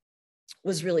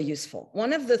was really useful.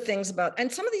 One of the things about,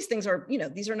 and some of these things are,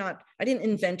 these are not, I didn't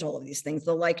invent all of these things.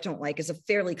 The like, don't like is a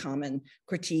fairly common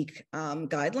critique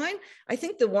guideline. I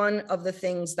think one of the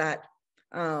things that,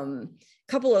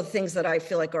 couple of things that I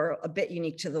feel like are a bit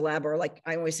unique to the lab, or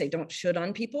I always say, don't should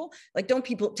on people. Don't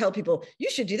tell people,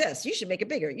 you should do this, you should make it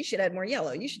bigger, you should add more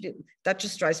yellow, you should do, that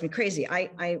just drives me crazy.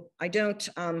 I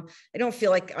don't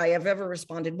feel like I have ever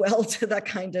responded well to that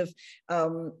kind of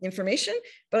information,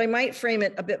 but I might frame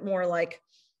it a bit more like,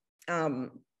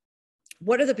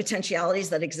 what are the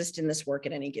potentialities that exist in this work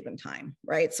at any given time,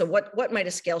 right? So what might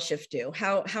a scale shift do?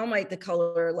 How might the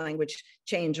color language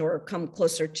change or come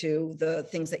closer to the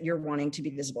things that you're wanting to be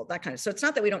visible, that kind of. So it's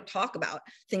not that we don't talk about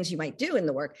things you might do in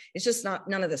the work, it's just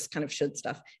none of this kind of should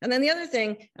stuff. And then the other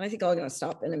thing, and I think I'm gonna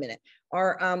stop in a minute,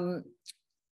 are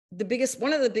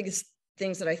one of the biggest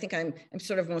things that I think I'm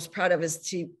sort of most proud of is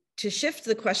to shift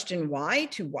the question why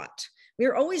to what. We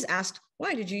are always asked,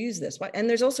 why did you use this? Why? And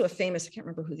there's also a famous, I can't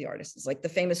remember who the artist is, the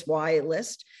famous why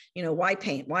list, why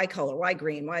paint, why color, why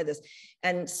green, why this?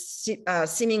 And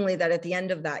seemingly that at the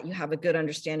end of that, you have a good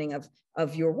understanding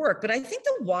of your work. But I think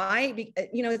the why,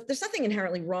 there's nothing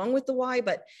inherently wrong with the why,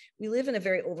 but we live in a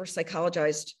very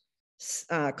over-psychologized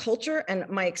culture and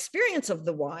my experience of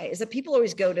the why is that people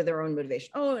always go to their own motivation.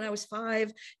 Oh, and I was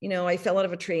 5, I fell out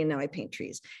of a tree and now I paint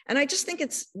trees. And I just think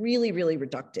it's really, really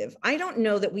reductive. I don't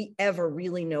know that we ever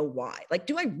really know why. Like,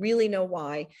 do I really know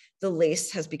why the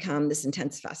lace has become this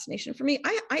intense fascination for me?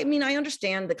 I mean, I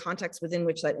understand the context within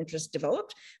which that interest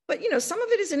developed, but some of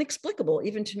it is inexplicable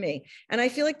even to me. And I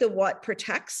feel like the what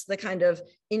protects the kind of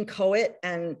inchoate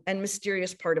and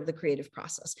mysterious part of the creative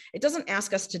process. It doesn't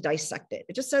ask us to dissect it.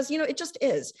 It just says, it just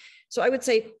is. So I would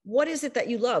say, what is it that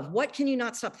you love? What can you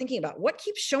not stop thinking about? What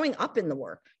keeps showing up in the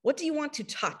work? What do you want to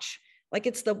touch? Like,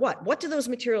 it's the what. What do those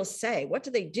materials say? What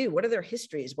do they do? What are their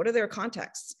histories? What are their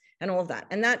contexts? And all of that.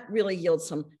 And that really yields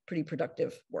some pretty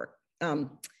productive work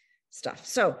stuff.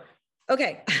 So,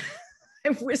 okay,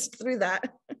 I've whisked through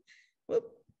that. Whoop.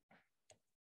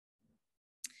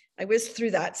 I whizzed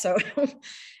through that. So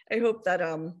I hope that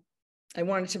I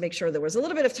wanted to make sure there was a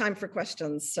little bit of time for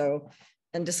questions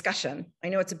and discussion. I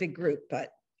know it's a big group, but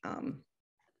wow,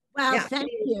 yeah.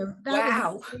 Thank you.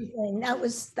 That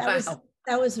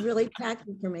was really packed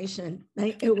information.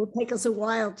 It will take us a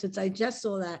while to digest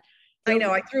all that. I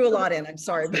know I threw a lot in. I'm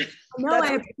sorry, but no,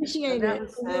 I appreciate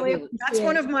it. That's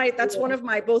one of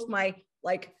my both my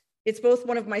it's both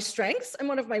one of my strengths and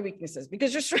one of my weaknesses,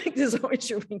 because your strength is always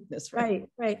your weakness, right?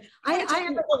 Right. I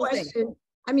have a question.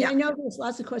 I mean, I know there's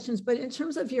lots of questions, but in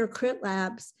terms of your crit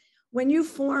labs, when you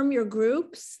form your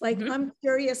groups, I'm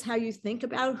curious how you think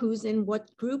about who's in what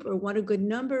group or what a good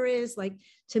number is,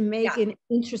 to make an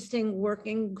interesting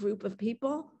working group of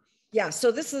people. Yeah,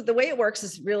 so this is the way it works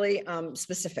is really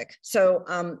specific.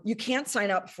 So you can't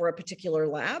sign up for a particular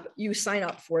lab. You sign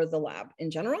up for the lab in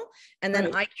general, and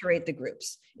then I curate the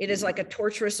groups. It is like a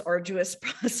torturous, arduous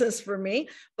process for me,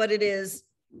 but it is.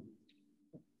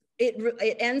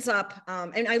 It ends up,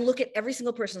 and I look at every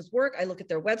single person's work, I look at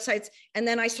their websites, and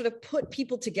then I sort of put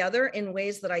people together in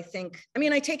ways that I think,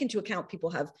 I take into account people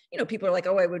have, people are like,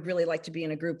 oh, I would really like to be in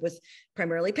a group with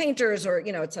primarily painters or,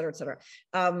 et cetera, et cetera.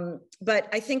 But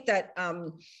I think that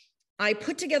I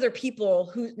put together people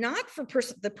who, not for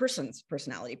the person's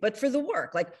personality, but for the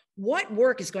work, like what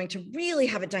work is going to really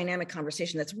have a dynamic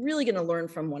conversation that's really going to learn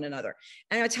from one another.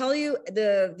 And I tell you,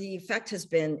 the effect has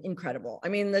been incredible.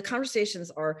 The conversations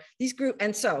are these groups.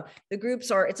 And so the groups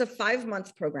it's a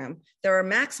 5-month program. There are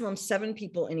maximum 7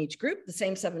 people in each group, the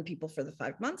same 7 people for the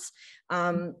 5 months.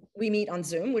 We meet on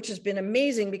Zoom, which has been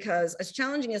amazing, because as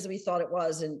challenging as we thought it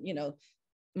was, and,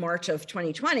 March of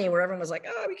 2020, where everyone was like,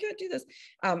 oh, we can't do this,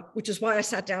 which is why I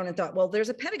sat down and thought, well, there's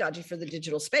a pedagogy for the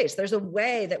digital space. There's a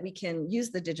way that we can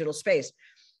use the digital space.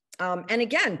 And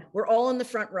again, we're all in the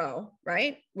front row,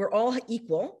 right? We're all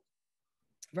equal,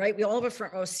 right? We all have a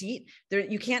front row seat.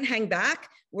 You can't hang back.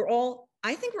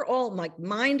 I think we're all like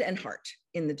mind and heart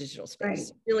in the digital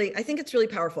space. Right. Really, I think it's really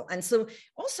powerful. And so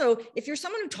also, if you're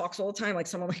someone who talks all the time, like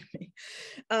someone like me,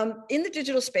 in the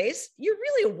digital space, you're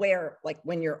really aware, like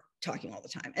when you're talking all the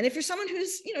time. And if you're someone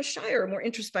who's, shy or more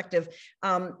introspective,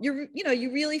 you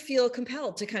really feel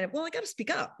compelled to kind of, well, I got to speak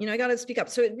up, I got to speak up.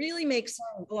 So it really makes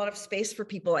a lot of space for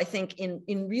people, I think,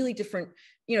 in really different,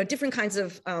 different kinds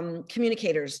of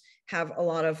communicators have a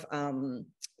lot of,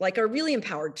 are really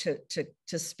empowered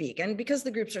to speak. And because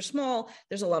the groups are small,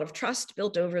 there's a lot of trust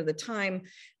built over the time.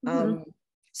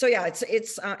 So yeah,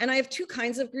 it's and I have 2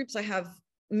 kinds of groups. I have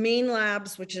main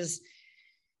labs, which is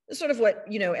sort of what,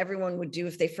 everyone would do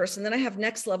if they first, and then I have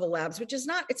next level labs, which is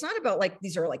it's not about like,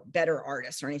 these are like better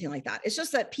artists or anything like that. It's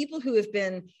just that people who have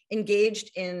been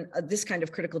engaged in this kind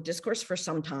of critical discourse for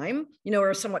some time,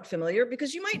 are somewhat familiar,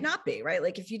 because you might not be, right?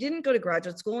 Like if you didn't go to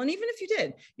graduate school, and even if you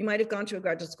did, you might've gone to a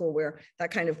graduate school where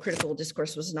that kind of critical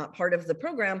discourse was not part of the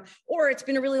program, or it's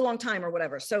been a really long time or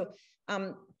whatever. So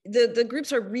the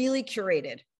groups are really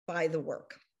curated by the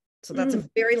work. So that's a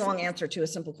very long answer to a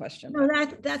simple question. No,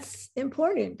 that's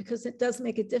important, because it does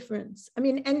make a difference.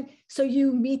 And so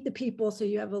you meet the people, so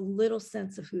you have a little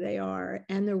sense of who they are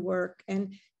and their work.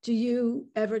 And do you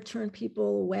ever turn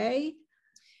people away?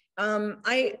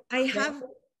 I have,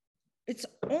 it's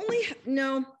only,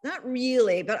 no, not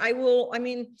really, but I will,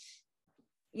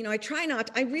 I try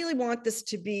not, I really want this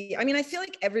to be, I feel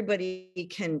like everybody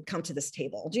can come to this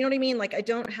table. Do you know what I mean? Like, I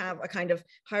don't have a kind of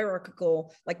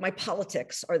hierarchical, like my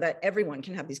politics are that everyone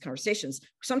can have these conversations.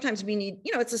 Sometimes we need,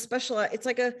 it's a special,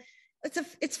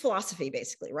 it's philosophy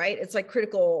basically, right? It's like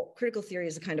critical theory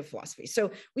is a kind of philosophy. So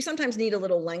we sometimes need a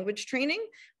little language training.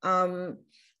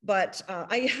 But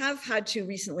I have had to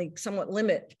recently somewhat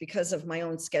limit, because of my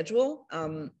own schedule,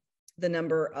 the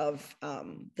number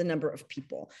of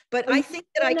people. But I think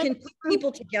that I can put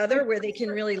people together where they can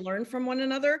really learn from one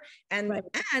another.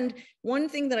 And one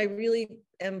thing that I really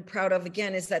am proud of,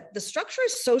 again, is that the structure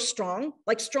is so strong,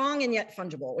 like strong and yet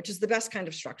fungible, which is the best kind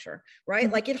of structure,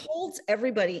 right? Like it holds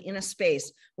everybody in a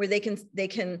space where they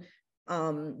can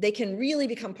really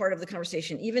become part of the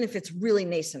conversation, even if it's really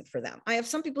nascent for them. I have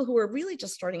some people who are really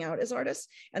just starting out as artists,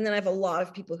 and then I have a lot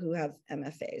of people who have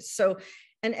MFAs. So,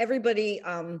 and everybody,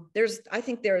 I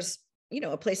think there's,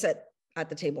 a place at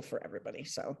the table for everybody.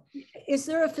 So, is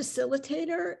there a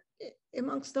facilitator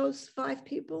amongst those 5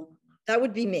 people? That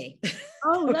would be me.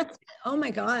 Oh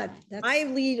my God. I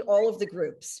lead all of the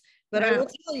groups, but I will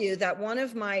tell you that one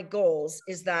of my goals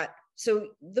is that, so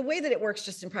the way that it works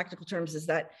just in practical terms is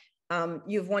that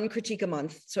you have 1 critique a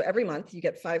month. So every month you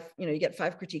get 5, you get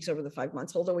 5 critiques over the 5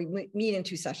 months, although we meet in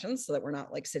 2 sessions so that we're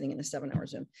not like sitting in a 7-hour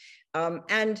Zoom.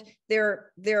 And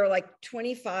they're like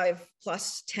 25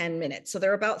 plus 10 minutes. So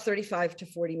they're about 35 to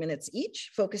 40 minutes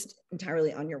each, focused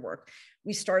entirely on your work.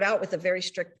 We start out with a very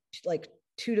strict, like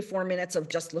 2 to 4 minutes of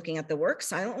just looking at the work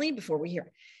silently before we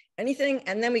hear anything.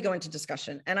 And then we go into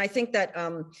discussion. And I think that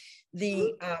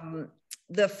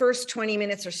the first 20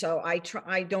 minutes or so,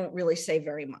 I don't really say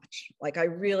very much. Like I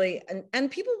really, and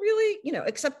people really,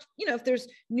 except, if there's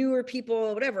newer people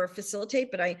or whatever, facilitate,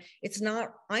 but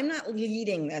I'm not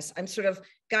leading this. I'm sort of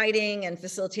guiding and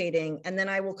facilitating. And then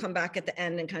I will come back at the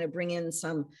end and kind of bring in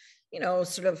some,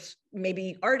 sort of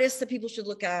maybe artists that people should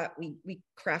look at. We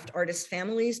craft artist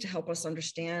families to help us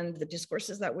understand the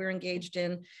discourses that we're engaged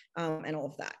in, and all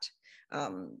of that.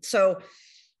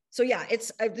 So yeah,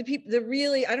 it's I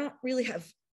don't really have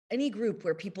any group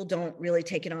where people don't really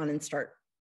take it on and start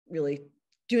really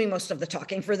doing most of the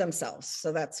talking for themselves.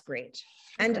 So that's great.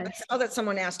 And I saw that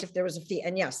someone asked if there was a fee.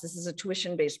 And yes, this is a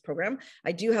tuition-based program.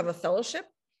 I do have a fellowship.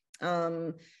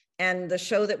 And the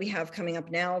show that we have coming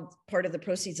up now, part of the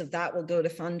proceeds of that will go to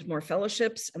fund more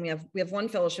fellowships. And we have 1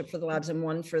 fellowship for the labs and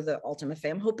 1 for the Alt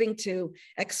MFA. I'm hoping to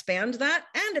expand that.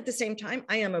 And at the same time,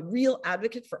 I am a real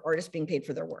advocate for artists being paid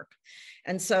for their work.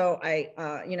 And so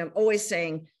I'm always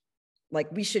saying,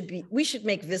 like, we should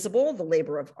make visible the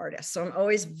labor of artists. So I'm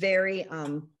always very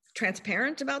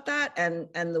transparent about that,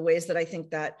 and the ways that I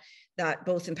think that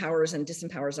both empowers and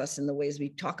disempowers us in the ways we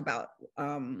talk about,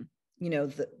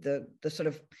 the sort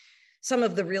of some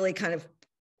of the really kind of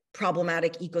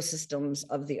problematic ecosystems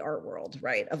of the art world,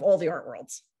 right? Of all the art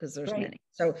worlds, because there's many.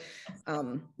 So,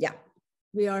 yeah.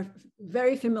 We are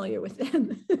very familiar with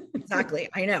them. Exactly.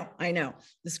 I know.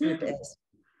 This group is.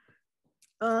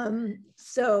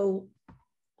 So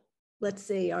let's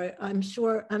see. I'm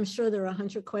sure there are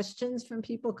 100 questions from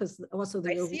people, because also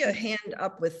I see a hand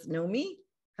up with Nomi.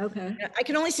 Okay. I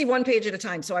can only see 1 page at a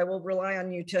time, so I will rely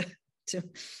on you to.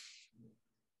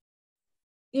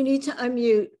 You need to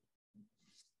unmute.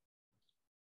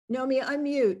 Nomi,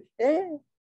 unmute. Yeah.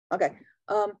 Okay.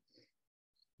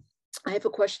 I have a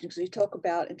question, because you talk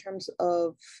about in terms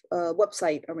of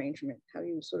website arrangement, how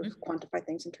you sort of quantify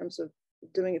things in terms of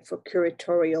doing it for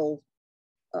curatorial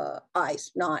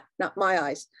eyes, not my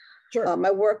eyes. Sure.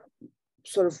 My work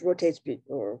sort of rotates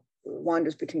or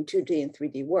wanders between 2D and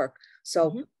 3D work.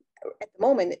 So at the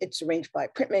moment, it's arranged by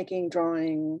printmaking,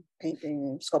 drawing,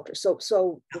 painting, sculpture.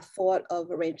 So the thought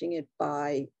of arranging it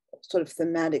by sort of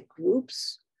thematic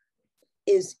groups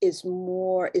is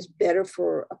better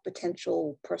for a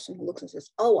potential person who looks and says,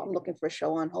 oh, I'm looking for a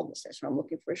show on homelessness, or I'm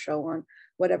looking for a show on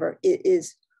whatever. It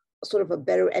is sort of a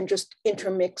better, and just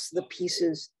intermix the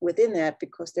pieces within that,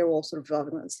 because they're all sort of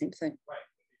revolving on the same thing.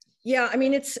 Yeah, I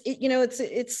mean, it's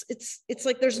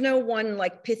like there's no one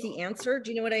like pithy answer.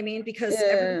 Do you know what I mean? Because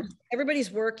everybody's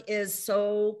work is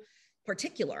so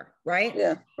particular, right?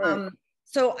 Yeah. Right.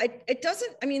 So it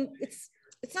doesn't. I mean, it's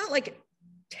not like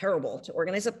terrible to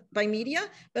organize it by media,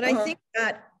 but I think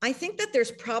that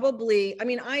there's probably. I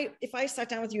mean, if I sat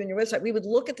down with you on your website, we would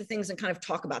look at the things and kind of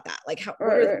talk about that, like what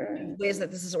are the ways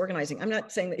that this is organizing. I'm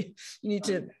not saying that you need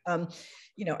to.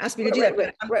 Ask me to do that.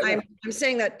 But I'm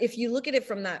saying that if you look at it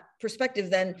from that perspective,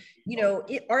 then,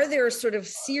 are there sort of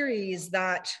series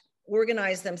that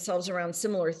organize themselves around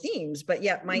similar themes, but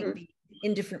yet might be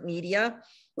in different media?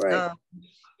 Right.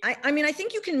 I mean, I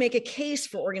think you can make a case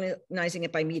for organizing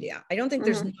it by media. I don't think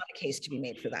there's not a case to be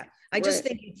made for that. I just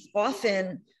think it's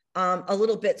often a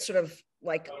little bit sort of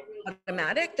like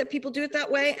automatic that people do it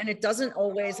that way. And it doesn't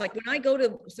always, like when I go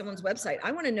to someone's website,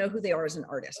 I want to know who they are as an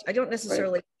artist. I don't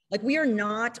necessarily, like, we are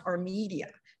not our media.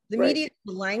 The media is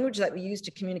the language that we use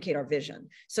to communicate our vision.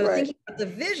 So thinking about the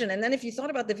vision, and then if you thought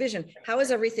about the vision, how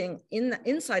is everything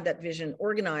inside that vision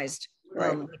organized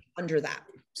under that?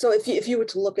 So if you were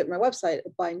to look at my website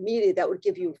by media, that would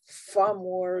give you far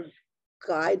more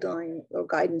guideline or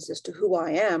guidance as to who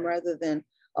I am, rather than,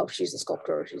 oh, she's a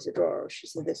sculptor, or she's a drawer, or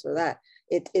she's a this or that.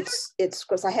 It's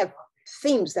because I have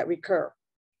themes that recur.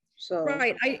 So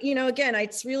right. Again,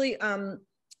 it's really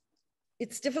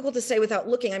it's difficult to say without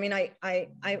looking. I mean, I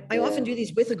often do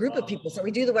these with a group of people. So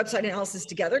we do the website analysis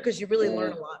together because you really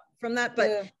learn a lot from that.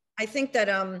 But I think that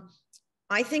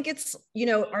I think it's,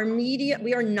 our media,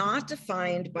 we are not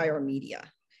defined by our media.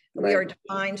 We are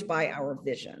defined by our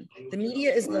vision. The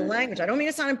media is the language. I don't mean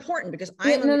it's not important, because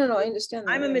I understand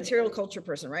that. I'm a material culture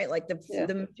person, right? Like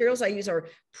the materials I use are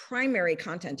primary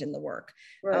content in the work.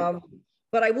 Right.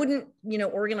 But I wouldn't,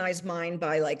 organize mine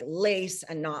by like lace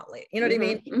and not lace. You know what I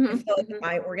mean? I feel like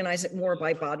I organize it more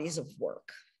by bodies of work.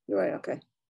 Right. Okay.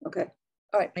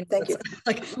 All right. Thank you.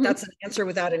 Like that's an answer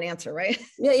without an answer, right?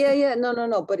 Yeah.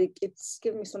 No. But it's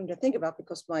giving me something to think about,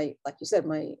 because like you said,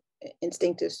 my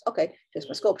instinct is, okay, here's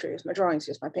my sculpture, here's my drawings,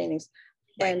 here's my paintings.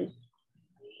 Right. And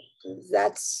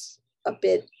that's a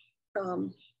bit,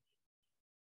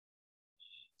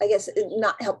 I guess,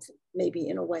 not helpful, maybe,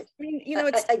 in a way. I mean,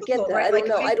 it's I get that. Right?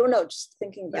 I don't know. Just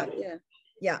thinking about it.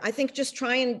 Yeah. I think just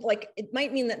try and, like, it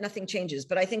might mean that nothing changes,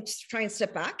 but I think just try and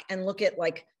step back and look at,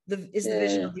 like, is the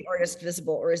vision of the artist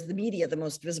visible, or is the media the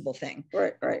most visible thing?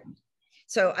 Right.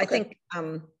 So I think,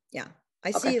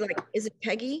 I see, like, is it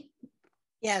Peggy?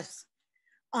 Yes.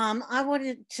 I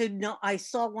wanted to know, I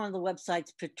saw one of the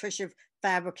websites, Patricia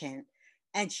Fabricant,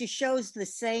 and she shows the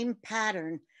same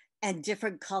pattern and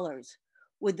different colors.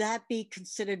 Would that be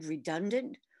considered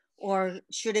redundant, or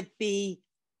should it be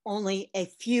only a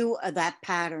few of that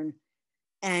pattern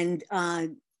and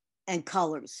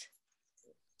colors?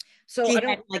 So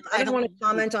I don't want to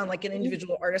comment on like an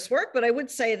individual artist's work, but I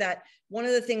would say that one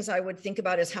of the things I would think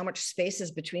about is how much space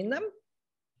is between them,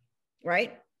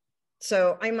 right?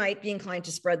 So I might be inclined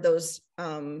to spread those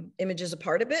images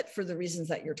apart a bit for the reasons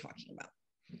that you're talking about.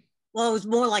 Well, it was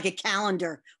more like a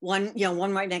calendar, one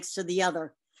right next to the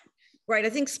other. Right. I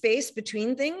think space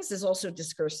between things is also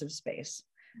discursive space.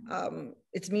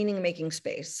 It's meaning-making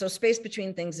space. So space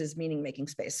between things is meaning-making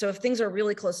space. So if things are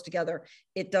really close together,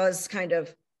 it does kind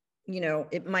of,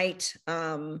 it might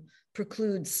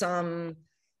preclude some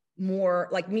more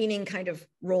like meaning kind of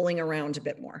rolling around a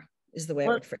bit more, is the way I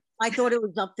would phrase it. I thought it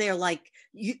was up there, like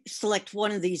you select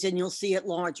one of these and you'll see it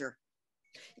larger.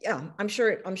 Yeah, I'm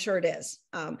sure it is.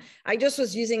 I just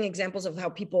was using examples of how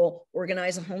people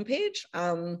organize a homepage.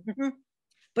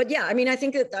 But yeah, I mean, I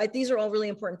think that these are all really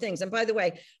important things. And by the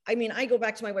way, I mean, I go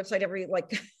back to my website every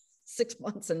like 6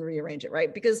 months and rearrange it,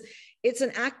 right? Because it's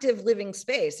an active living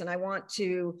space, and I want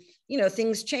to,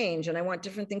 things change, and I want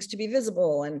different things to be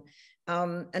visible.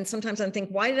 And sometimes I think,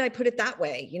 why did I put it that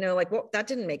way? That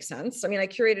didn't make sense. I mean, I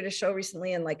curated a show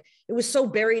recently, and like, it was so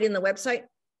buried in the website.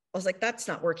 I was like, that's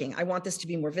not working. I want this to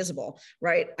be more visible,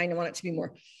 right? I want it to be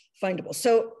more findable.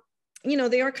 So,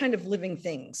 they are kind of living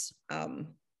things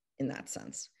in that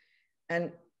sense.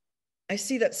 And I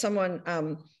see that someone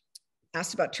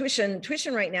asked about tuition.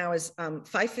 Tuition right now is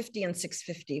 $550 and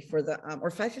 $650 for the, or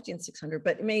 $550 and $600,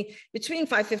 but between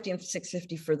 $550 and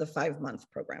 $650 for the 5-month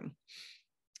program.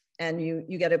 And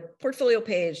you get a portfolio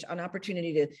page, an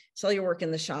opportunity to sell your work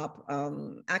in the shop,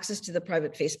 access to the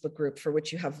private Facebook group for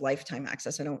which you have lifetime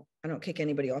access. I don't kick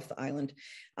anybody off the island,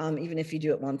 even if you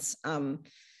do it once.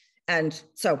 And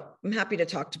so I'm happy to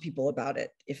talk to people about it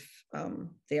if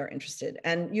they are interested.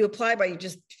 And you apply by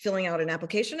just filling out an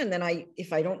application. And then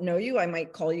if I don't know you, I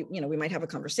might call you, we might have a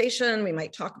conversation. We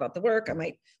might talk about the work. I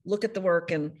might look at the work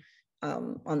and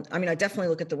I definitely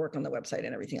look at the work on the website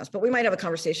and everything else, but we might have a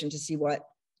conversation to see what,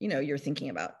 you're thinking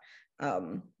about.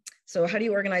 So how do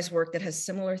you organize work that has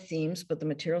similar themes, but the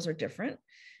materials are different?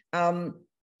 That's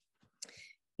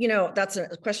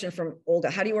a question from Olga.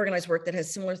 How do you organize work that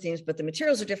has similar themes, but the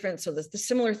materials are different, so that the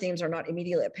similar themes are not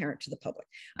immediately apparent to the public?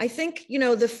 I think,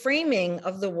 the framing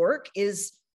of the work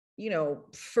is,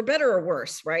 for better or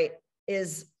worse, right,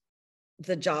 is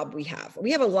the job we have.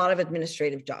 We have a lot of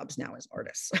administrative jobs now as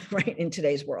artists, right, in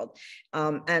today's world.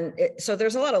 So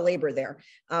there's a lot of labor there.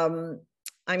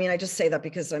 I just say that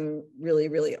because I'm really,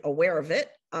 really aware of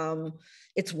it.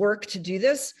 It's work to do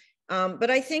this. But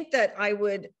I think that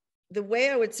the way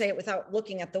I would say it without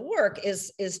looking at the work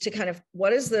is to kind of,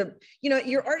 what is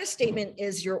your artist statement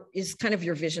is kind of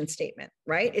your vision statement,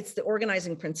 right? It's the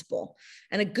organizing principle.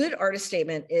 And a good artist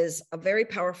statement is a very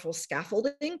powerful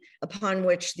scaffolding upon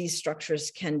which these structures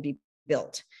can be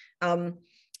built. And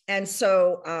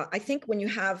so I think when you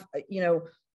have,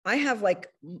 I have like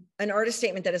an artist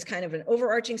statement that is kind of an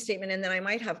overarching statement, and then I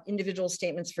might have individual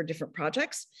statements for different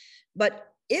projects. But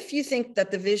if you think that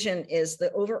the vision is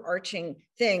the overarching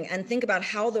thing, and think about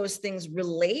how those things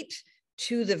relate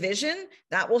to the vision,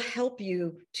 that will help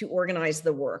you to organize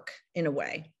the work in a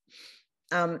way.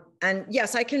 And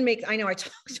yes, I can make, I know I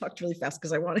talked really fast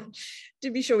because I wanted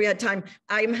to be sure we had time.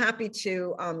 I'm happy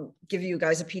to give you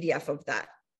guys a PDF of that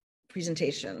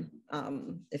presentation,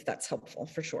 if that's helpful,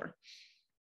 for sure.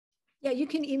 Yeah, you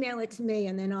can email it to me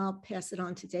and then I'll pass it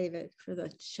on to David for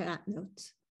the chat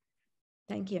notes.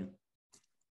 Thank you.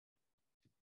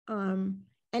 And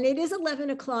it is 11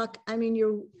 o'clock. I mean,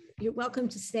 you're welcome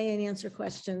to stay and answer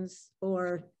questions,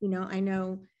 or, you know, I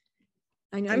know.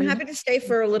 I'm happy to stay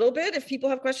for a little bit if people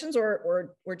have questions,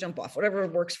 or jump off, whatever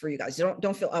works for you guys. You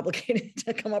don't feel obligated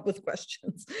to come up with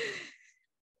questions.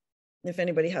 If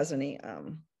anybody has any,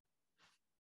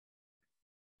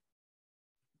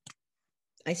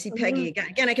 I see Peggy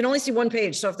again. I can only see one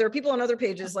page. So if there are people on other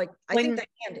pages, like I think the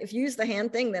hand, if you use the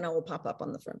hand thing, then it will pop up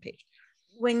on the front page.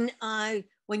 When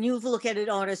you look at an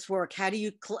artist's work, how do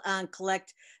you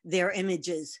collect their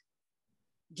images?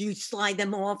 Do you slide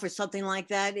them off or something like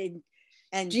that?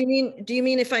 And do you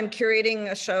mean if I'm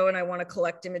curating a show and I want to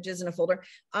collect images in a folder?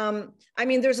 I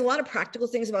mean, there's a lot of practical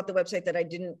things about the website that I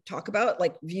didn't talk about,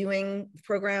 like viewing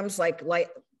programs, like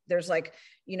there's like,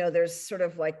 you know, there's sort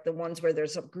of like the ones where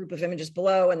there's a group of images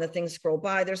below and the things scroll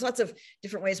by. There's lots of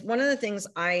different ways. One of the things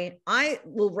I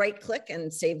will right click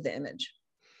and save the image.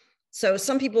 So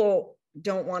some people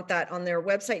don't want that on their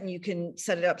website, and you can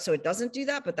set it up so it doesn't do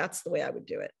that, but that's the way I would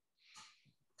do it.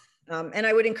 And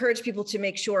I would encourage people to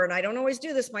make sure, and I don't always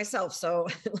do this myself, so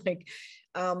like,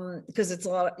 because it's a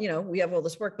lot, you know, we have all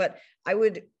this work, but I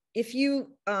would, if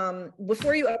you,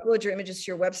 before you upload your images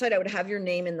to your website, I would have your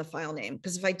name in the file name.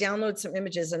 Because if I download some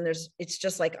images and it's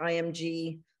just like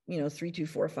IMG, you know,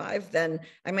 3245, then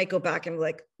I might go back and be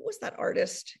like, who was that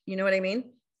artist? You know what I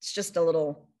mean? It's just a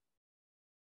little,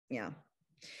 yeah.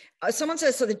 Someone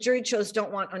says, so the jury shows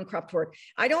don't want uncropped work.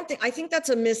 I think that's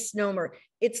a misnomer.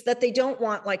 It's that they don't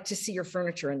want like to see your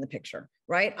furniture in the picture,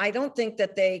 right? I don't think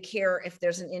that they care if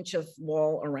there's an inch of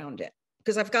wall around it,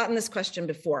 because I've gotten this question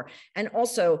before. And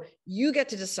also you get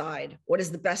to decide what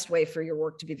is the best way for your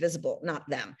work to be visible, not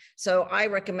them. So I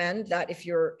recommend that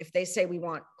if they say we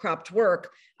want cropped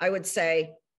work, I would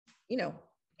say, you know,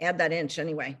 add that inch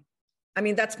anyway. I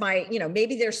mean, that's my, you know,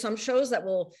 maybe there's some shows that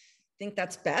will think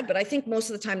that's bad, but I think most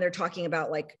of the time they're talking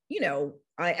about, like, you know,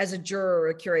 as a juror or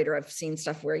a curator, I've seen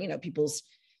stuff where, you know, people's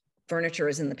furniture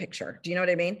is in the picture. Do you know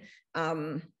what I mean?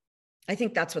 I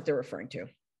think that's what they're referring to.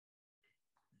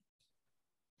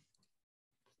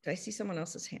 Did I see someone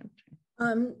else's hand?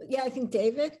 Yeah, I think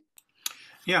David.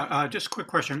 Yeah, just a quick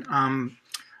question.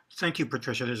 Thank you,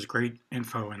 Patricia. This is great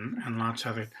info and lots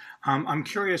of it. I'm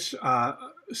curious,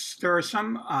 there are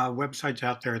some websites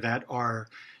out there that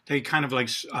they kind of like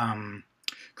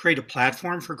create a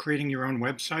platform for creating your own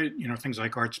website, you know, things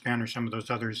like ArtSpan or some of those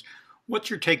others. What's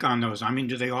your take on those? I mean,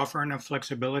 do they offer enough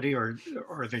flexibility, or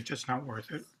are they just not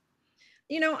worth it?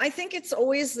 You know, I think it's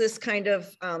always this kind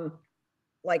of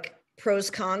like pros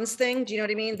cons thing. Do you know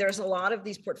what I mean? There's a lot of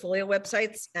these portfolio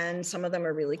websites and some of them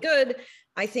are really good.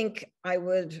 I think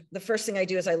the first thing I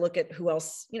do is I look at who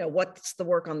else, you know, what's the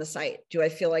work on the site? Do I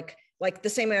feel like the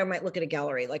same way I might look at a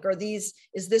gallery, like, is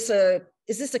this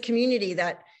a community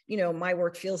that, you know, my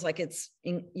work feels like it's,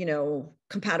 you know,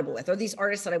 compatible with, or these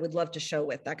artists that I would love to show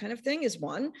with? That kind of thing is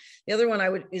one. The other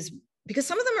one is because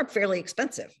some of them are fairly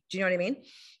expensive. Do you know what I mean?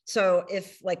 So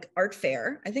if like Art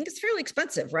Fair, I think it's fairly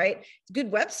expensive, right? It's a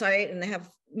good website and they have,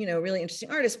 you know, really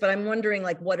interesting artists, but I'm wondering,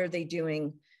 like, what are they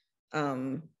doing?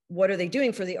 What are they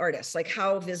doing for the artists? Like,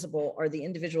 how visible are the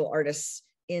individual artists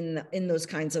in those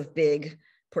kinds of big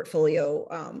portfolio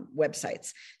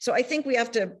websites? So I think we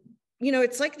have to, you know,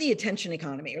 it's like the attention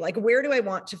economy. Like, where do I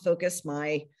want to focus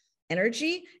my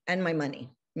energy and my money?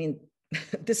 I mean,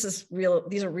 this is real.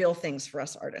 These are real things for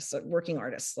us artists, working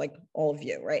artists, like all of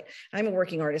you, right? I'm a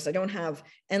working artist. I don't have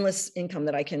endless income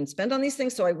that I can spend on these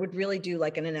things. So I would really do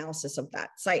like an analysis of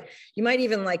that site. You might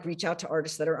even like reach out to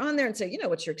artists that are on there and say, you know,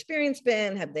 what's your experience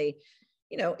been? Have they,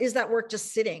 you know, is that work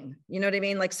just sitting? You know what I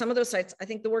mean? Like some of those sites, I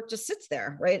think the work just sits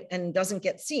there, right? And doesn't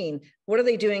get seen. What are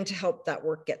they doing to help that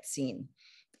work get seen?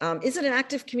 Is it an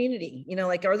active community? You know,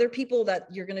 like, are there people that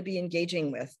you're going to be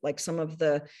engaging with, like some of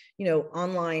the, you know,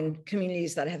 online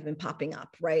communities that have been popping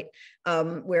up, right?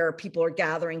 Where people are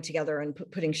gathering together and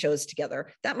putting shows together.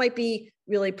 That might be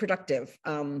really productive.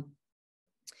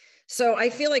 So I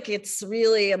feel like it's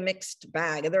really a mixed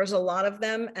bag. There's a lot of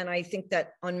them. And I think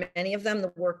that on many of them,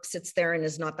 the work sits there and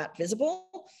is not that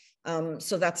visible.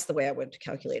 So that's the way I would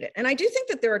calculate it. And I do think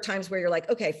that there are times where you're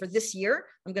like, okay, for this year,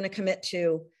 I'm going to commit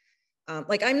to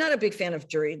like I'm not a big fan of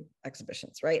juried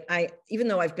exhibitions, right? Even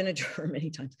though I've been a juror many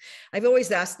times, I've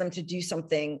always asked them to do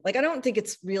something. Like, I don't think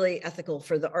it's really ethical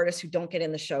for the artists who don't get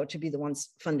in the show to be the ones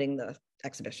funding the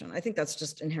exhibition. I think that's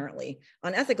just inherently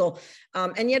unethical.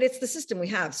 And yet it's the system we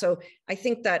have. So I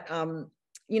think that,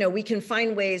 you know, we can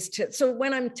find ways to, so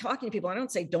when I'm talking to people, I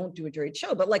don't say don't do a juried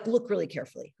show, but like look really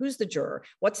carefully. Who's the juror?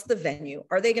 What's the venue?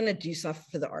 Are they going to do stuff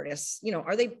for the artists? You know,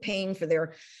 are they paying for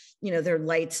their, you know, their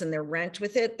lights and their rent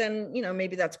with it? Then, you know,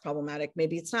 maybe that's problematic.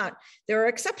 Maybe it's not. There are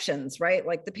exceptions, right?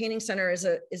 Like the Painting Center is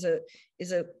a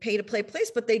pay to play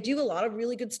place, but they do a lot of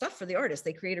really good stuff for the artists.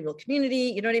 They create a real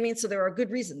community, you know what I mean? So there are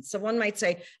good reasons. So one might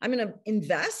say, I'm going to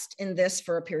invest in this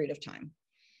for a period of time.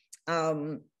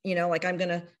 You know, like I'm going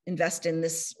to invest in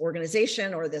this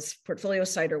organization or this portfolio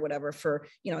site or whatever for,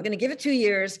 you know, I'm going to give it 2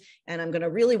 years and I'm going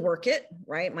to really work it,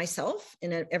 right, myself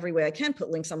in every way I can, put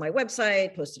links on my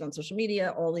website, post it on social media,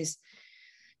 all these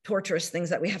torturous things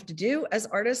that we have to do as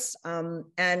artists,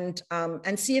 and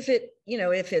see if it, you know,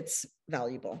 if it's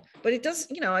valuable. But it does,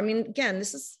 you know, I mean, again,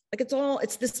 this is like,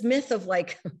 it's this myth of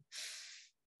like,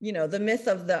 you know, the myth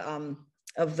of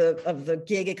the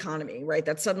gig economy, right?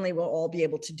 That suddenly we'll all be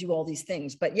able to do all these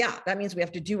things. But yeah, that means we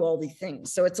have to do all these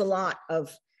things. So it's a lot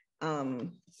of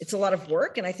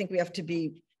work. And I think we have to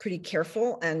be pretty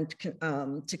careful and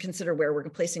to consider where we're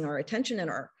placing our attention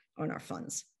and on our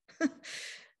funds.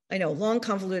 I know, long,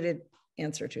 convoluted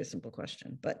answer to a simple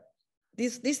question, but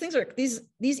these things are, these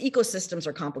ecosystems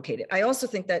are complicated. I also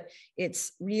think that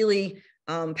it's really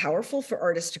powerful for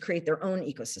artists to create their own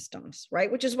ecosystems,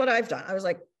 right? Which is what I've done. I was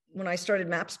like, when I started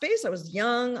MapSpace, I was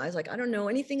young. I was like, I don't know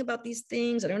anything about these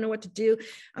things. I don't know what to do.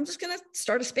 I'm just going to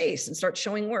start a space and start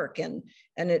showing work. And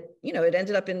it, you know, it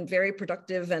ended up in very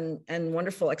productive and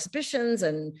wonderful exhibitions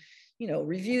and, you know,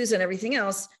 reviews and everything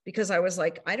else, because I was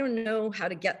like, I don't know how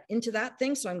to get into that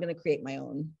thing. So I'm going to create my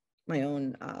own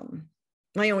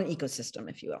ecosystem,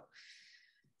 if you will.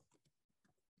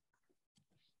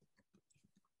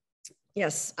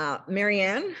 Yes,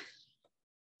 Marianne.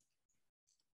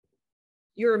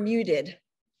 You're muted.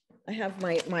 I have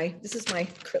this is my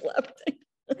crit lab thing.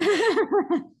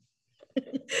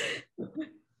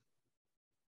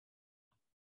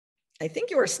 I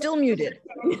think you are still muted.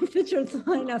 Put your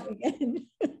sign up again.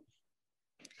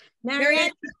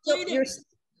 Marianne,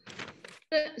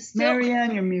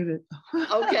 Marianne, you're muted.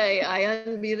 Okay, I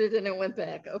unmuted and it went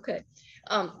back. Okay.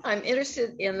 I'm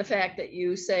interested in the fact that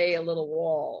you say a little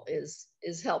wall is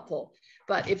helpful.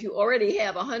 But if you already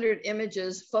have 100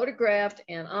 images photographed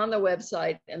and on the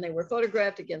website, and they were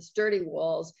photographed against dirty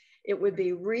walls, it would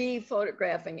be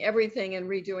re-photographing everything and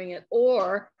redoing it.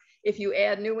 Or if you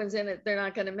add new ones in it, they're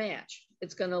not going to match.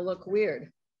 It's going to look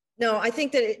weird. No, I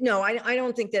think that, I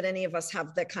don't think that any of us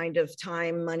have that kind of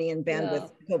time, money, and bandwidth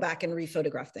to go back and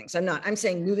re-photograph things. I'm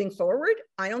saying moving forward,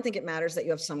 I don't think it matters that you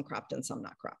have some cropped and some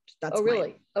not cropped. That's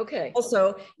really? Okay.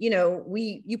 Also, you know,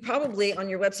 you probably on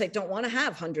your website don't want to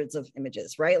have hundreds of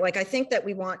images, right? Like, I think that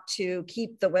we want to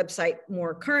keep the website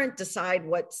more current, decide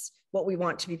what we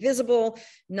want to be visible,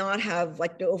 not have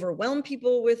like to overwhelm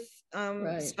people with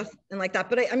stuff and like that.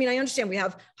 But I mean, I understand we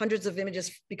have hundreds of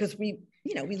images because we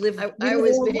live. I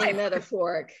was being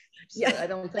metaphoric. So yeah. I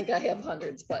don't think I have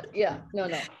hundreds, but yeah, no.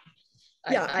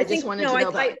 I just wanted to know.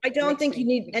 I don't think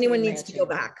anyone needs to go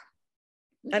back.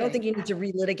 Okay. I don't think you need to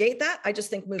relitigate that. I just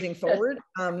think moving forward,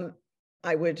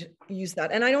 I would use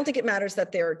that. And I don't think it matters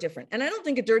that they're different. And I don't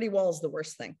think a dirty wall is the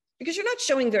worst thing because you're not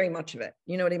showing very much of it.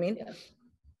 You know what I mean? Yeah.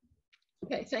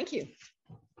 Okay, thank you.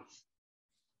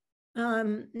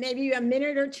 Maybe a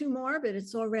minute or two more, but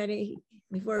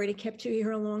we've already kept you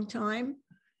here a long time.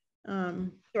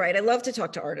 Right, I love to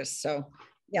talk to artists, so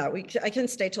yeah, I can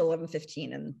stay till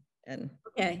 11:15 and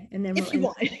okay, and then if you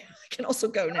want, I can also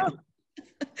go now.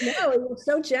 No, you're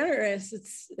so generous.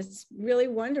 It's really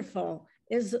wonderful.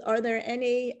 Are there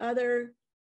any other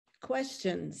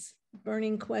questions,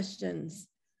 burning questions?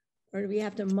 Or do we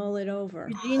have to mull it over?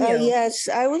 Yes,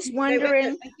 I was wondering.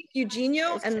 I think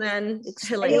Eugenio and then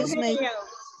excuse me.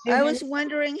 I was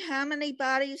wondering how many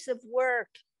bodies of work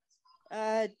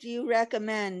do you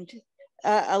recommend?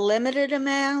 A limited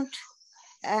amount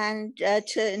and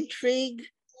to intrigue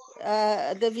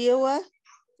the viewer,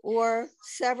 or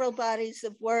several bodies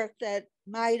of work that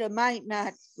might or might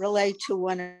not relate to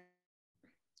one another?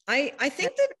 I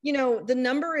think that, the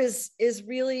number is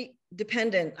really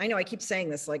dependent. I know I keep saying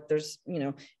this, like there's,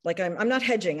 like I'm not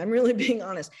hedging, I'm really being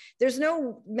honest. There's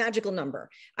no magical number.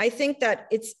 I think that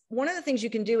it's one of the things you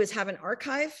can do is have an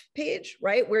archive page,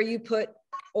 right? Where you put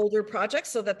older projects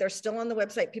so that they're still on the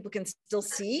website. People can still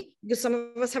see, because some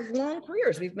of us have long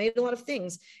careers. We've made a lot of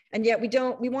things, and yet we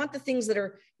want the things that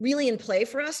are really in play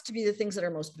for us to be the things that are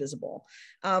most visible.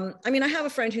 I mean, I have a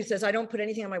friend who says, I don't put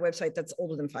anything on my website that's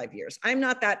older than 5 years. I'm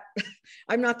not that,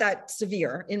 I'm not that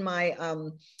severe in my,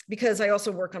 because I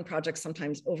also work on projects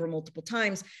sometimes over multiple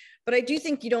times, but I do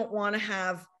think you don't want to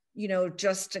have, you know,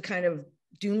 just a kind of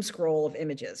doom scroll of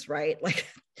images, right? Like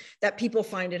that people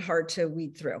find it hard to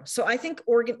weed through. So I think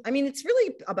it's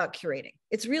really about curating.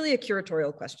 It's really a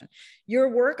curatorial question. Your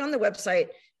work on the website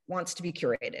wants to be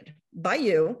curated by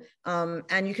you.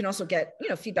 And you can also get, you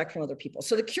know, feedback from other people.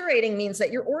 So the curating means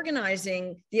that you're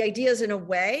organizing the ideas in a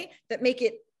way that make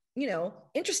it, you know,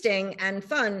 interesting and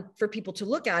fun for people to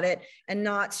look at it, and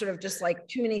not sort of just like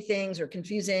too many things or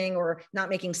confusing or not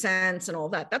making sense and all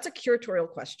that. That's a curatorial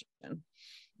question.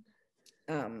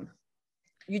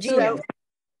 Eugene.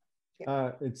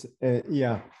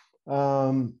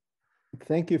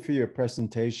 Thank you for your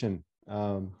presentation.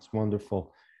 It's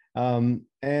wonderful.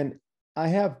 And I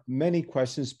have many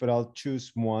questions, but I'll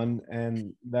choose one.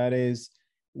 And that is,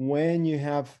 when you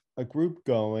have a group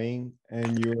going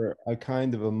and you're a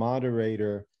kind of a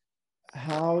moderator,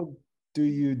 how do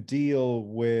you deal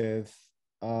with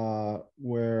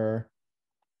where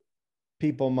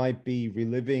people might be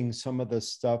reliving some of the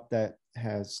stuff that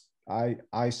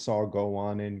I saw go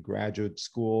on in graduate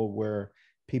school, where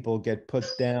people get put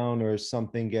down or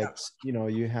something gets, you know,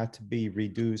 you had to be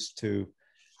reduced to,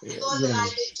 you know,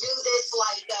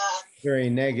 very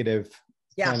negative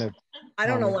kind of. I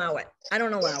don't allow it. I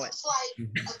don't allow it.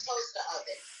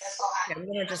 I'm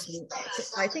gonna just,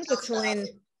 I think it's Helene.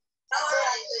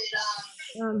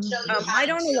 I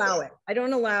don't allow it. I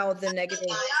don't allow the negative.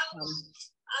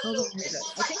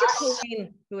 I think it's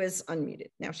Helene who is unmuted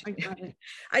now.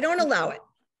 I don't allow it.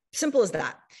 Simple as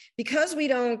that. Because we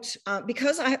don't,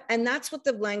 and that's what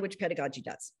the language pedagogy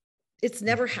does. It's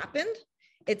never happened.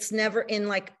 It's never in,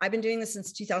 like, I've been doing this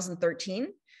since 2013.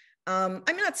 I'm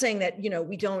not saying that, you know,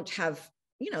 we don't have,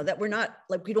 you know, that we're not,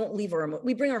 like, we don't leave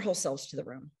we bring our whole selves to the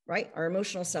room, right? Our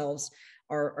emotional selves,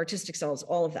 our artistic selves,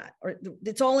 all of that, or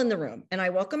it's all in the room, and I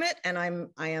welcome it. And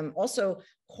I am also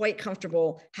quite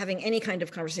comfortable having any kind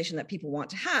of conversation that people want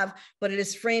to have, but it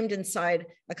is framed inside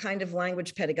a kind of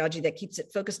language pedagogy that keeps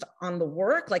it focused on the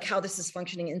work, like how this is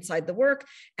functioning inside the work.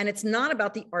 And it's not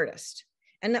about the artist.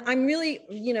 And I'm really,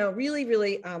 you know, really,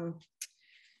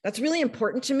 that's really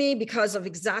important to me because of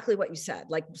exactly what you said.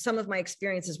 Like some of my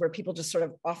experiences where people just sort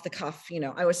of off the cuff, you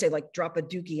know, I always say like drop a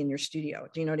dookie in your studio.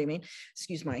 Do you know what I mean?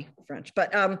 Excuse my French,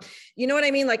 but you know what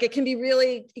I mean? Like it can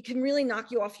really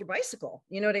knock you off your bicycle.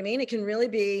 You know what I mean? It can really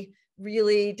be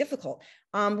really difficult.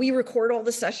 We record all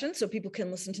the sessions so people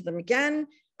can listen to them again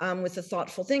with a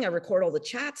thoughtful thing. I record all the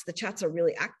chats. The chats are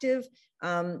really active.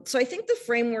 So I think the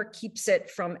framework keeps it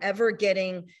from ever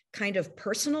getting kind of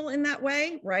personal in that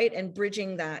way, right? And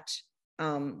bridging that,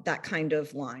 that kind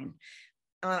of line.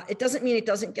 It doesn't mean it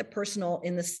doesn't get personal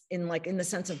in the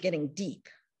sense of getting deep,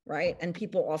 right? And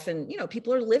people often, you know,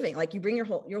 people are living, like you bring your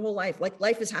whole life, like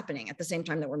life is happening at the same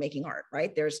time that we're making art,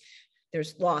 right? There's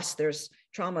loss, there's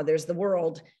trauma, there's the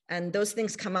world, and those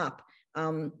things come up.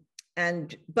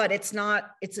 But it's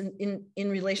in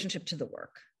relationship to the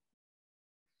work.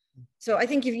 So I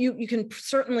think if you can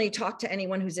certainly talk to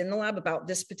anyone who's in the lab about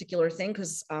this particular thing,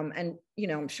 because and you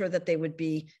know, I'm sure that they would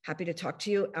be happy to talk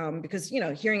to you because, you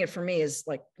know, hearing it from me is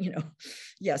like, you know,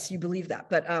 yes, you believe that,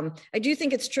 but I do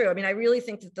think it's true. I mean, I really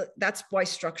think that that's why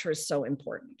structure is so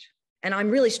important. And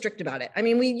I'm really strict about it. I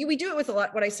mean, we do it with a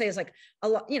lot, what I say is like a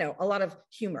lot, you know, a lot of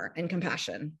humor and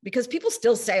compassion, because people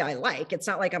still say I like, it's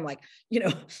not like I'm like, you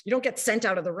know, you don't get sent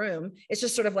out of the room. It's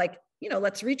just sort of like, you know,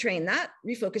 let's retrain that,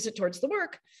 refocus it towards the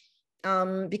work,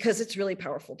 because it's really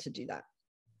powerful to do that.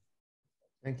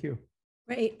 Thank you.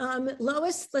 Right.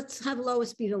 Lois, let's have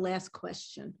Lois be the last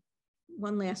question.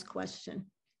 One last question.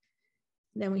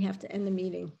 Then we have to end the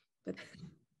meeting. But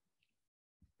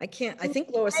I can't, I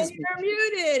think Lois is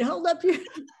muted. Hold up your,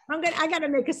 I gotta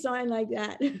make a sign like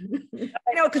that.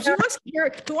 I know, because who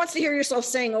wants to hear yourself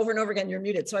saying over and over again, you're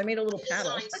muted. So I made a little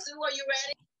paddle. Sue, are you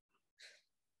ready?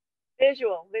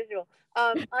 Visual.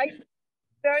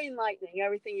 Very enlightening,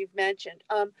 everything you've mentioned.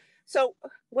 So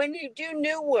when you do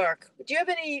new work, do you have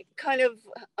any kind of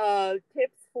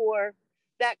tips for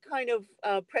that kind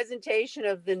of presentation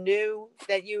of the new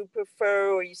that you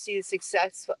prefer or you see is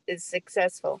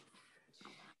successful?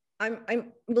 Well,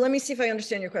 let me see if I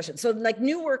understand your question. So like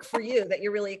new work for you that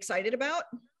you're really excited about?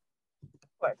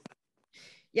 Of course.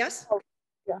 Yes? Oh,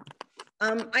 yeah.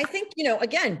 I think, you know,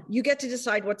 again, you get to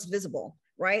decide what's visible,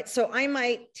 right? So I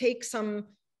might take some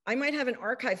I might have an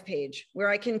archive page where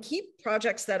I can keep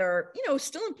projects that are, you know,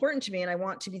 still important to me and I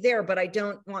want to be there, but I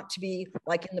don't want to be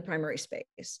like in the primary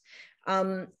space.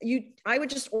 I would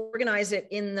just organize it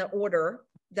in the order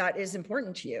that is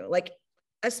important to you. Like,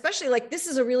 especially like this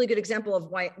is a really good example of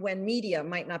why when media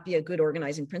might not be a good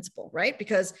organizing principle, right?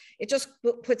 Because it just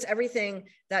puts everything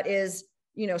that is,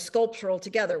 you know, sculptural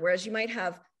together. Whereas you might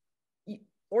have,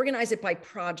 organize it by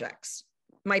projects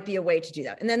might be a way to do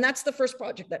that. And then that's the first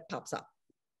project that pops up.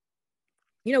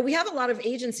 You know, we have a lot of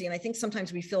agency, and I think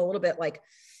sometimes we feel a little bit like,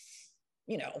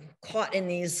 you know, caught in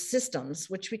these systems,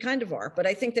 which we kind of are. But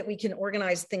I think that we can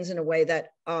organize things in a way that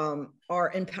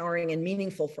are empowering and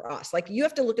meaningful for us. Like you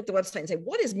have to look at the website and say,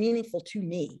 what is meaningful to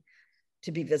me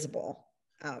to be visible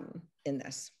in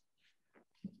this?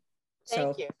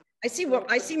 Thank you. I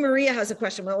see Maria has a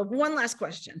question. Well, one last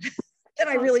question. Then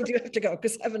I really do have to go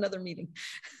because I have another meeting.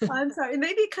 I'm sorry, it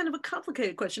may be kind of a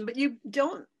complicated question, but you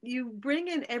bring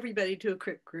in everybody to a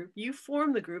CRIT group, you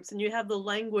form the groups and you have the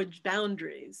language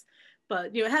boundaries.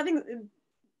 But, you know,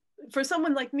 for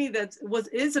someone like me that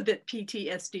is a bit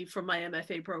PTSD from my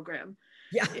MFA program,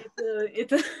 yeah,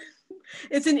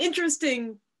 it's an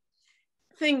interesting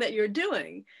thing that you're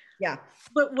doing. Yeah.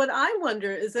 But what I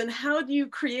wonder is then how do you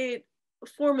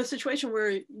form a situation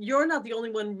where you're not the only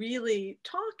one really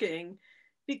talking,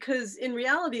 because in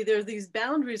reality there are these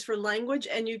boundaries for language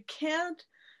and you can't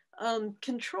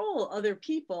control other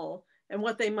people and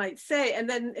what they might say, and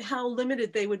then how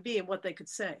limited they would be in what they could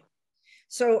say.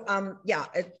 So yeah,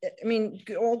 I mean,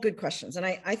 all good questions. And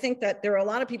I think that there are a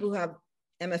lot of people who have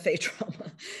MFA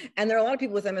trauma, and there are a lot of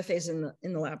people with MFAs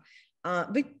in the lab.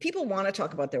 But people want to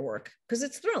talk about their work because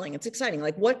it's thrilling. It's exciting.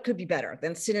 Like, what could be better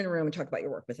than sit in a room and talk about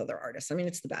your work with other artists? I mean,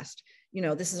 it's the best. You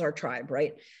know, this is our tribe,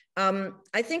 right?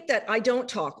 I think that I don't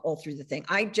talk all through the thing.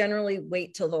 I generally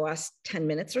wait till the last 10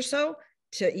 minutes or so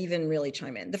to even really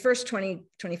chime in. The first 20,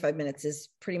 25 minutes is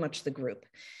pretty much the group.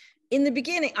 In the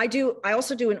beginning, I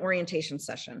also do an orientation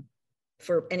session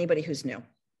for anybody who's new.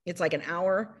 It's like an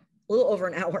hour, a little over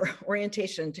an hour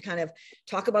orientation to kind of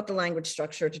talk about the language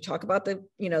structure, to talk about the,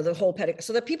 you know, the whole pedagogy,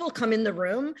 so that people come in the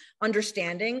room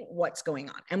understanding what's going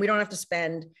on. And we don't have to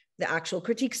spend the actual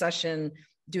critique session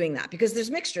doing that, because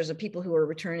there's mixtures of people who are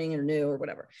returning or new or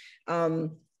whatever.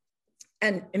 And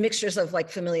mixtures of like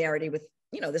familiarity with,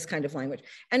 you know, this kind of language.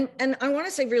 And I want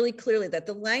to say really clearly that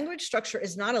the language structure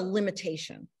is not a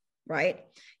limitation, right?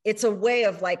 It's a way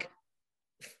of like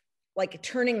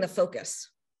turning the focus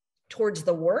towards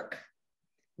the work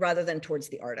rather than towards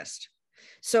the artist.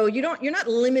 So you're not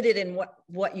limited in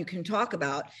what you can talk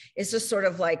about. It's just sort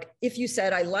of like, if you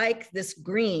said, I like this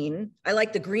green, I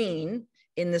like the green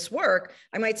in this work,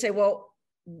 I might say, well,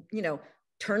 you know,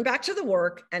 turn back to the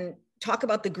work and talk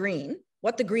about the green,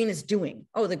 what the green is doing.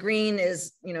 Oh, the green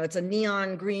is, you know, it's a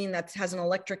neon green that has an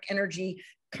electric energy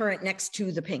current next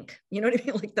to the pink. You know what I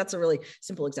mean? Like, that's a really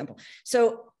simple example.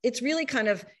 So it's really kind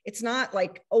of, it's not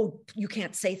like, oh, you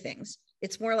can't say things.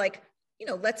 It's more like, you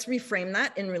know, let's reframe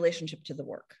that in relationship to the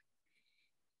work.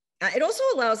 It also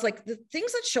allows like the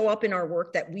things that show up in our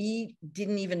work that we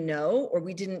didn't even know, or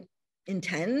we didn't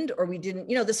intend, or we didn't,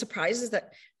 you know, the surprises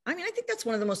that, I mean, I think that's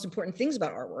one of the most important things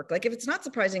about our work. Like, if it's not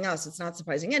surprising us, it's not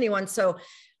surprising anyone. So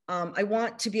I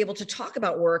want to be able to talk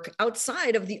about work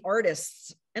outside of the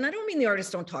artists. And I don't mean the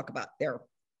artists don't talk about their,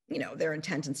 you know, their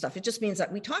intent and stuff. It just means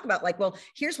that we talk about like, well,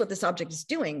 here's what this object is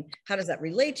doing. How does that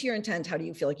relate to your intent? How do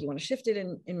you feel like you want to shift it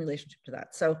in relationship to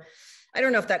that? So I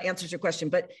don't know if that answers your question,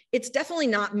 but it's definitely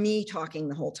not me talking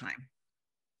the whole time.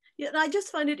 Yeah, and I just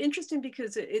find it interesting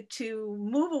because to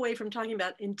move away from talking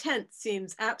about intent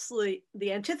seems absolutely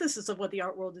the antithesis of what the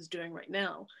art world is doing right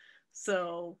now.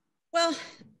 So, well,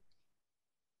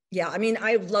 yeah, I mean,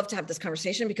 I'd love to have this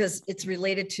conversation because it's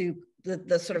related to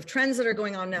the sort of trends that are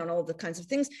going on now and all the kinds of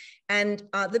things. And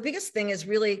the biggest thing is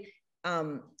really,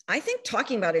 I think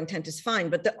talking about intent is fine,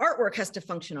 but the artwork has to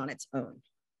function on its own,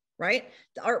 right?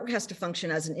 The artwork has to function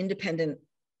as an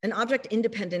object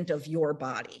independent of your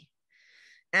body.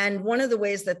 And one of the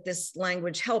ways that this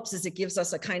language helps is it gives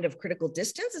us a kind of critical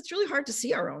distance. It's really hard to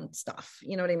see our own stuff.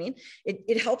 You know what I mean?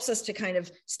 It helps us to kind of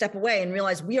step away and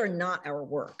realize we are not our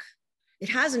work. It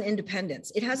has an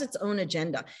independence. It has its own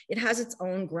agenda. It has its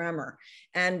own grammar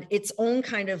and its own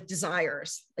kind of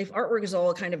desires. If artwork is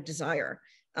all a kind of desire,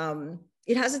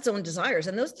 it has its own desires,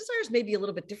 and those desires may be a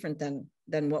little bit different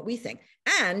than what we think.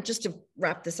 And just to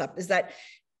wrap this up is that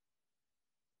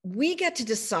we get to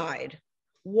decide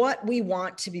what we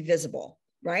want to be visible,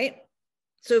 right?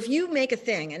 So if you make a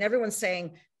thing and everyone's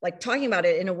saying, like, talking about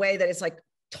it in a way that is like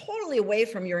totally away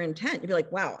from your intent, you'd be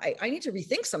like, wow, I need to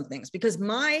rethink some things because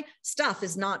my stuff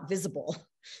is not visible.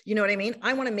 You know what I mean?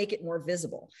 I want to make it more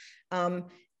visible.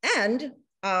 And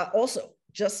Also,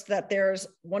 just that there's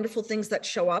wonderful things that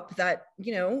show up that,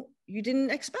 you know, you didn't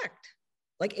expect.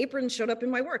 Like aprons showed up in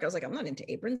my work. I was like, I'm not into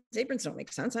aprons. Aprons don't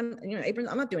make sense. I'm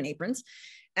not doing aprons.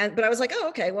 But I was like, oh,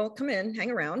 okay, well, come in, hang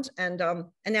around. And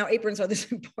now aprons are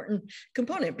this important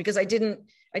component, because I didn't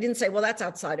say, well, that's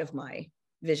outside of my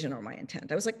vision or my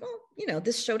intent. I was like, well, you know,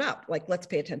 this showed up, like, let's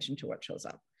pay attention to what shows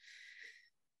up.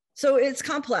 So it's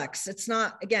complex. It's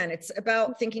not, again, it's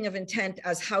about thinking of intent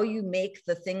as how you make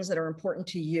the things that are important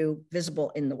to you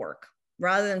visible in the work,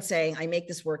 rather than saying, I make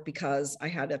this work because I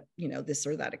had a, you know, this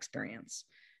or that experience.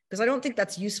 Because I don't think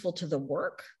that's useful to the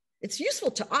work. It's useful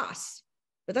to us,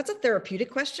 but that's a therapeutic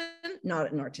question,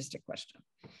 not an artistic question.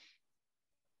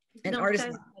 And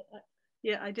artists.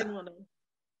 Yeah, I didn't want to.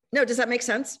 No, does that make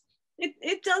sense?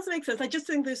 It does make sense. I just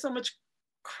think there's so much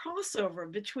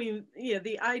crossover between, yeah,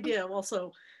 the idea of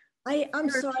also. I'm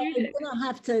sorry, I'm gonna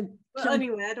have to. Well,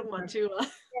 anyway, I don't want to.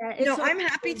 Yeah, no, I'm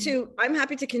happy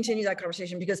to continue that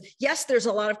conversation, because yes, there's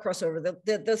a lot of crossover.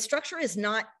 The structure is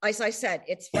not, as I said,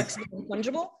 it's flexible and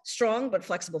fungible, strong but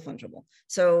flexible, fungible.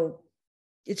 So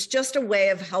it's just a way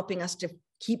of helping us to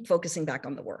keep focusing back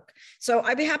on the work. So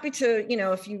I'd be happy to, you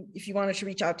know, if you wanted to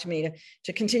reach out to me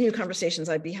to continue conversations,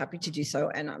 I'd be happy to do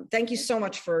so. And thank you so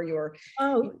much for your.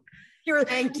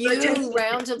 Thank you.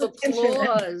 Round of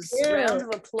applause. Round of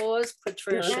applause,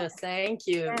 Patricia. Thank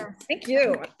you. Yeah. Thank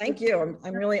you. Thank you.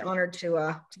 I'm really honored to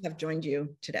have joined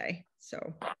you today.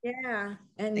 So yeah,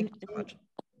 and thank you so much.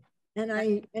 And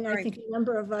I think a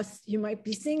number of us, you might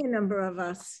be seeing a number of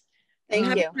us.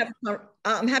 Thank you.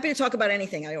 I'm happy to talk about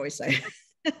anything, I always say.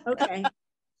 Okay.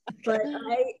 But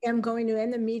I am going to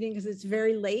end the meeting because it's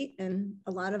very late, and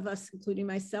a lot of us, including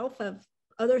myself, have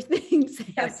other things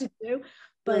they have to do.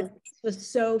 But it was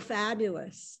so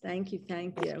fabulous. Thank you.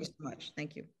 Thank you. Thank you so much.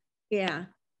 Thank you. Yeah.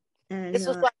 And this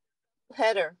was like a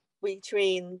header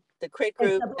between the crit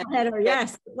group. Header.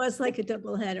 Yes, it was like a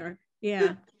double header.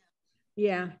 Yeah.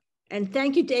 Yeah. And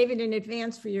thank you, David, in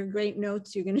advance for your great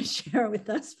notes you're going to share with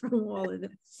us from all of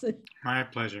this. My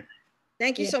pleasure.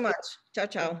 Thank you so much. Ciao,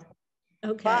 ciao.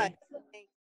 Okay. Bye.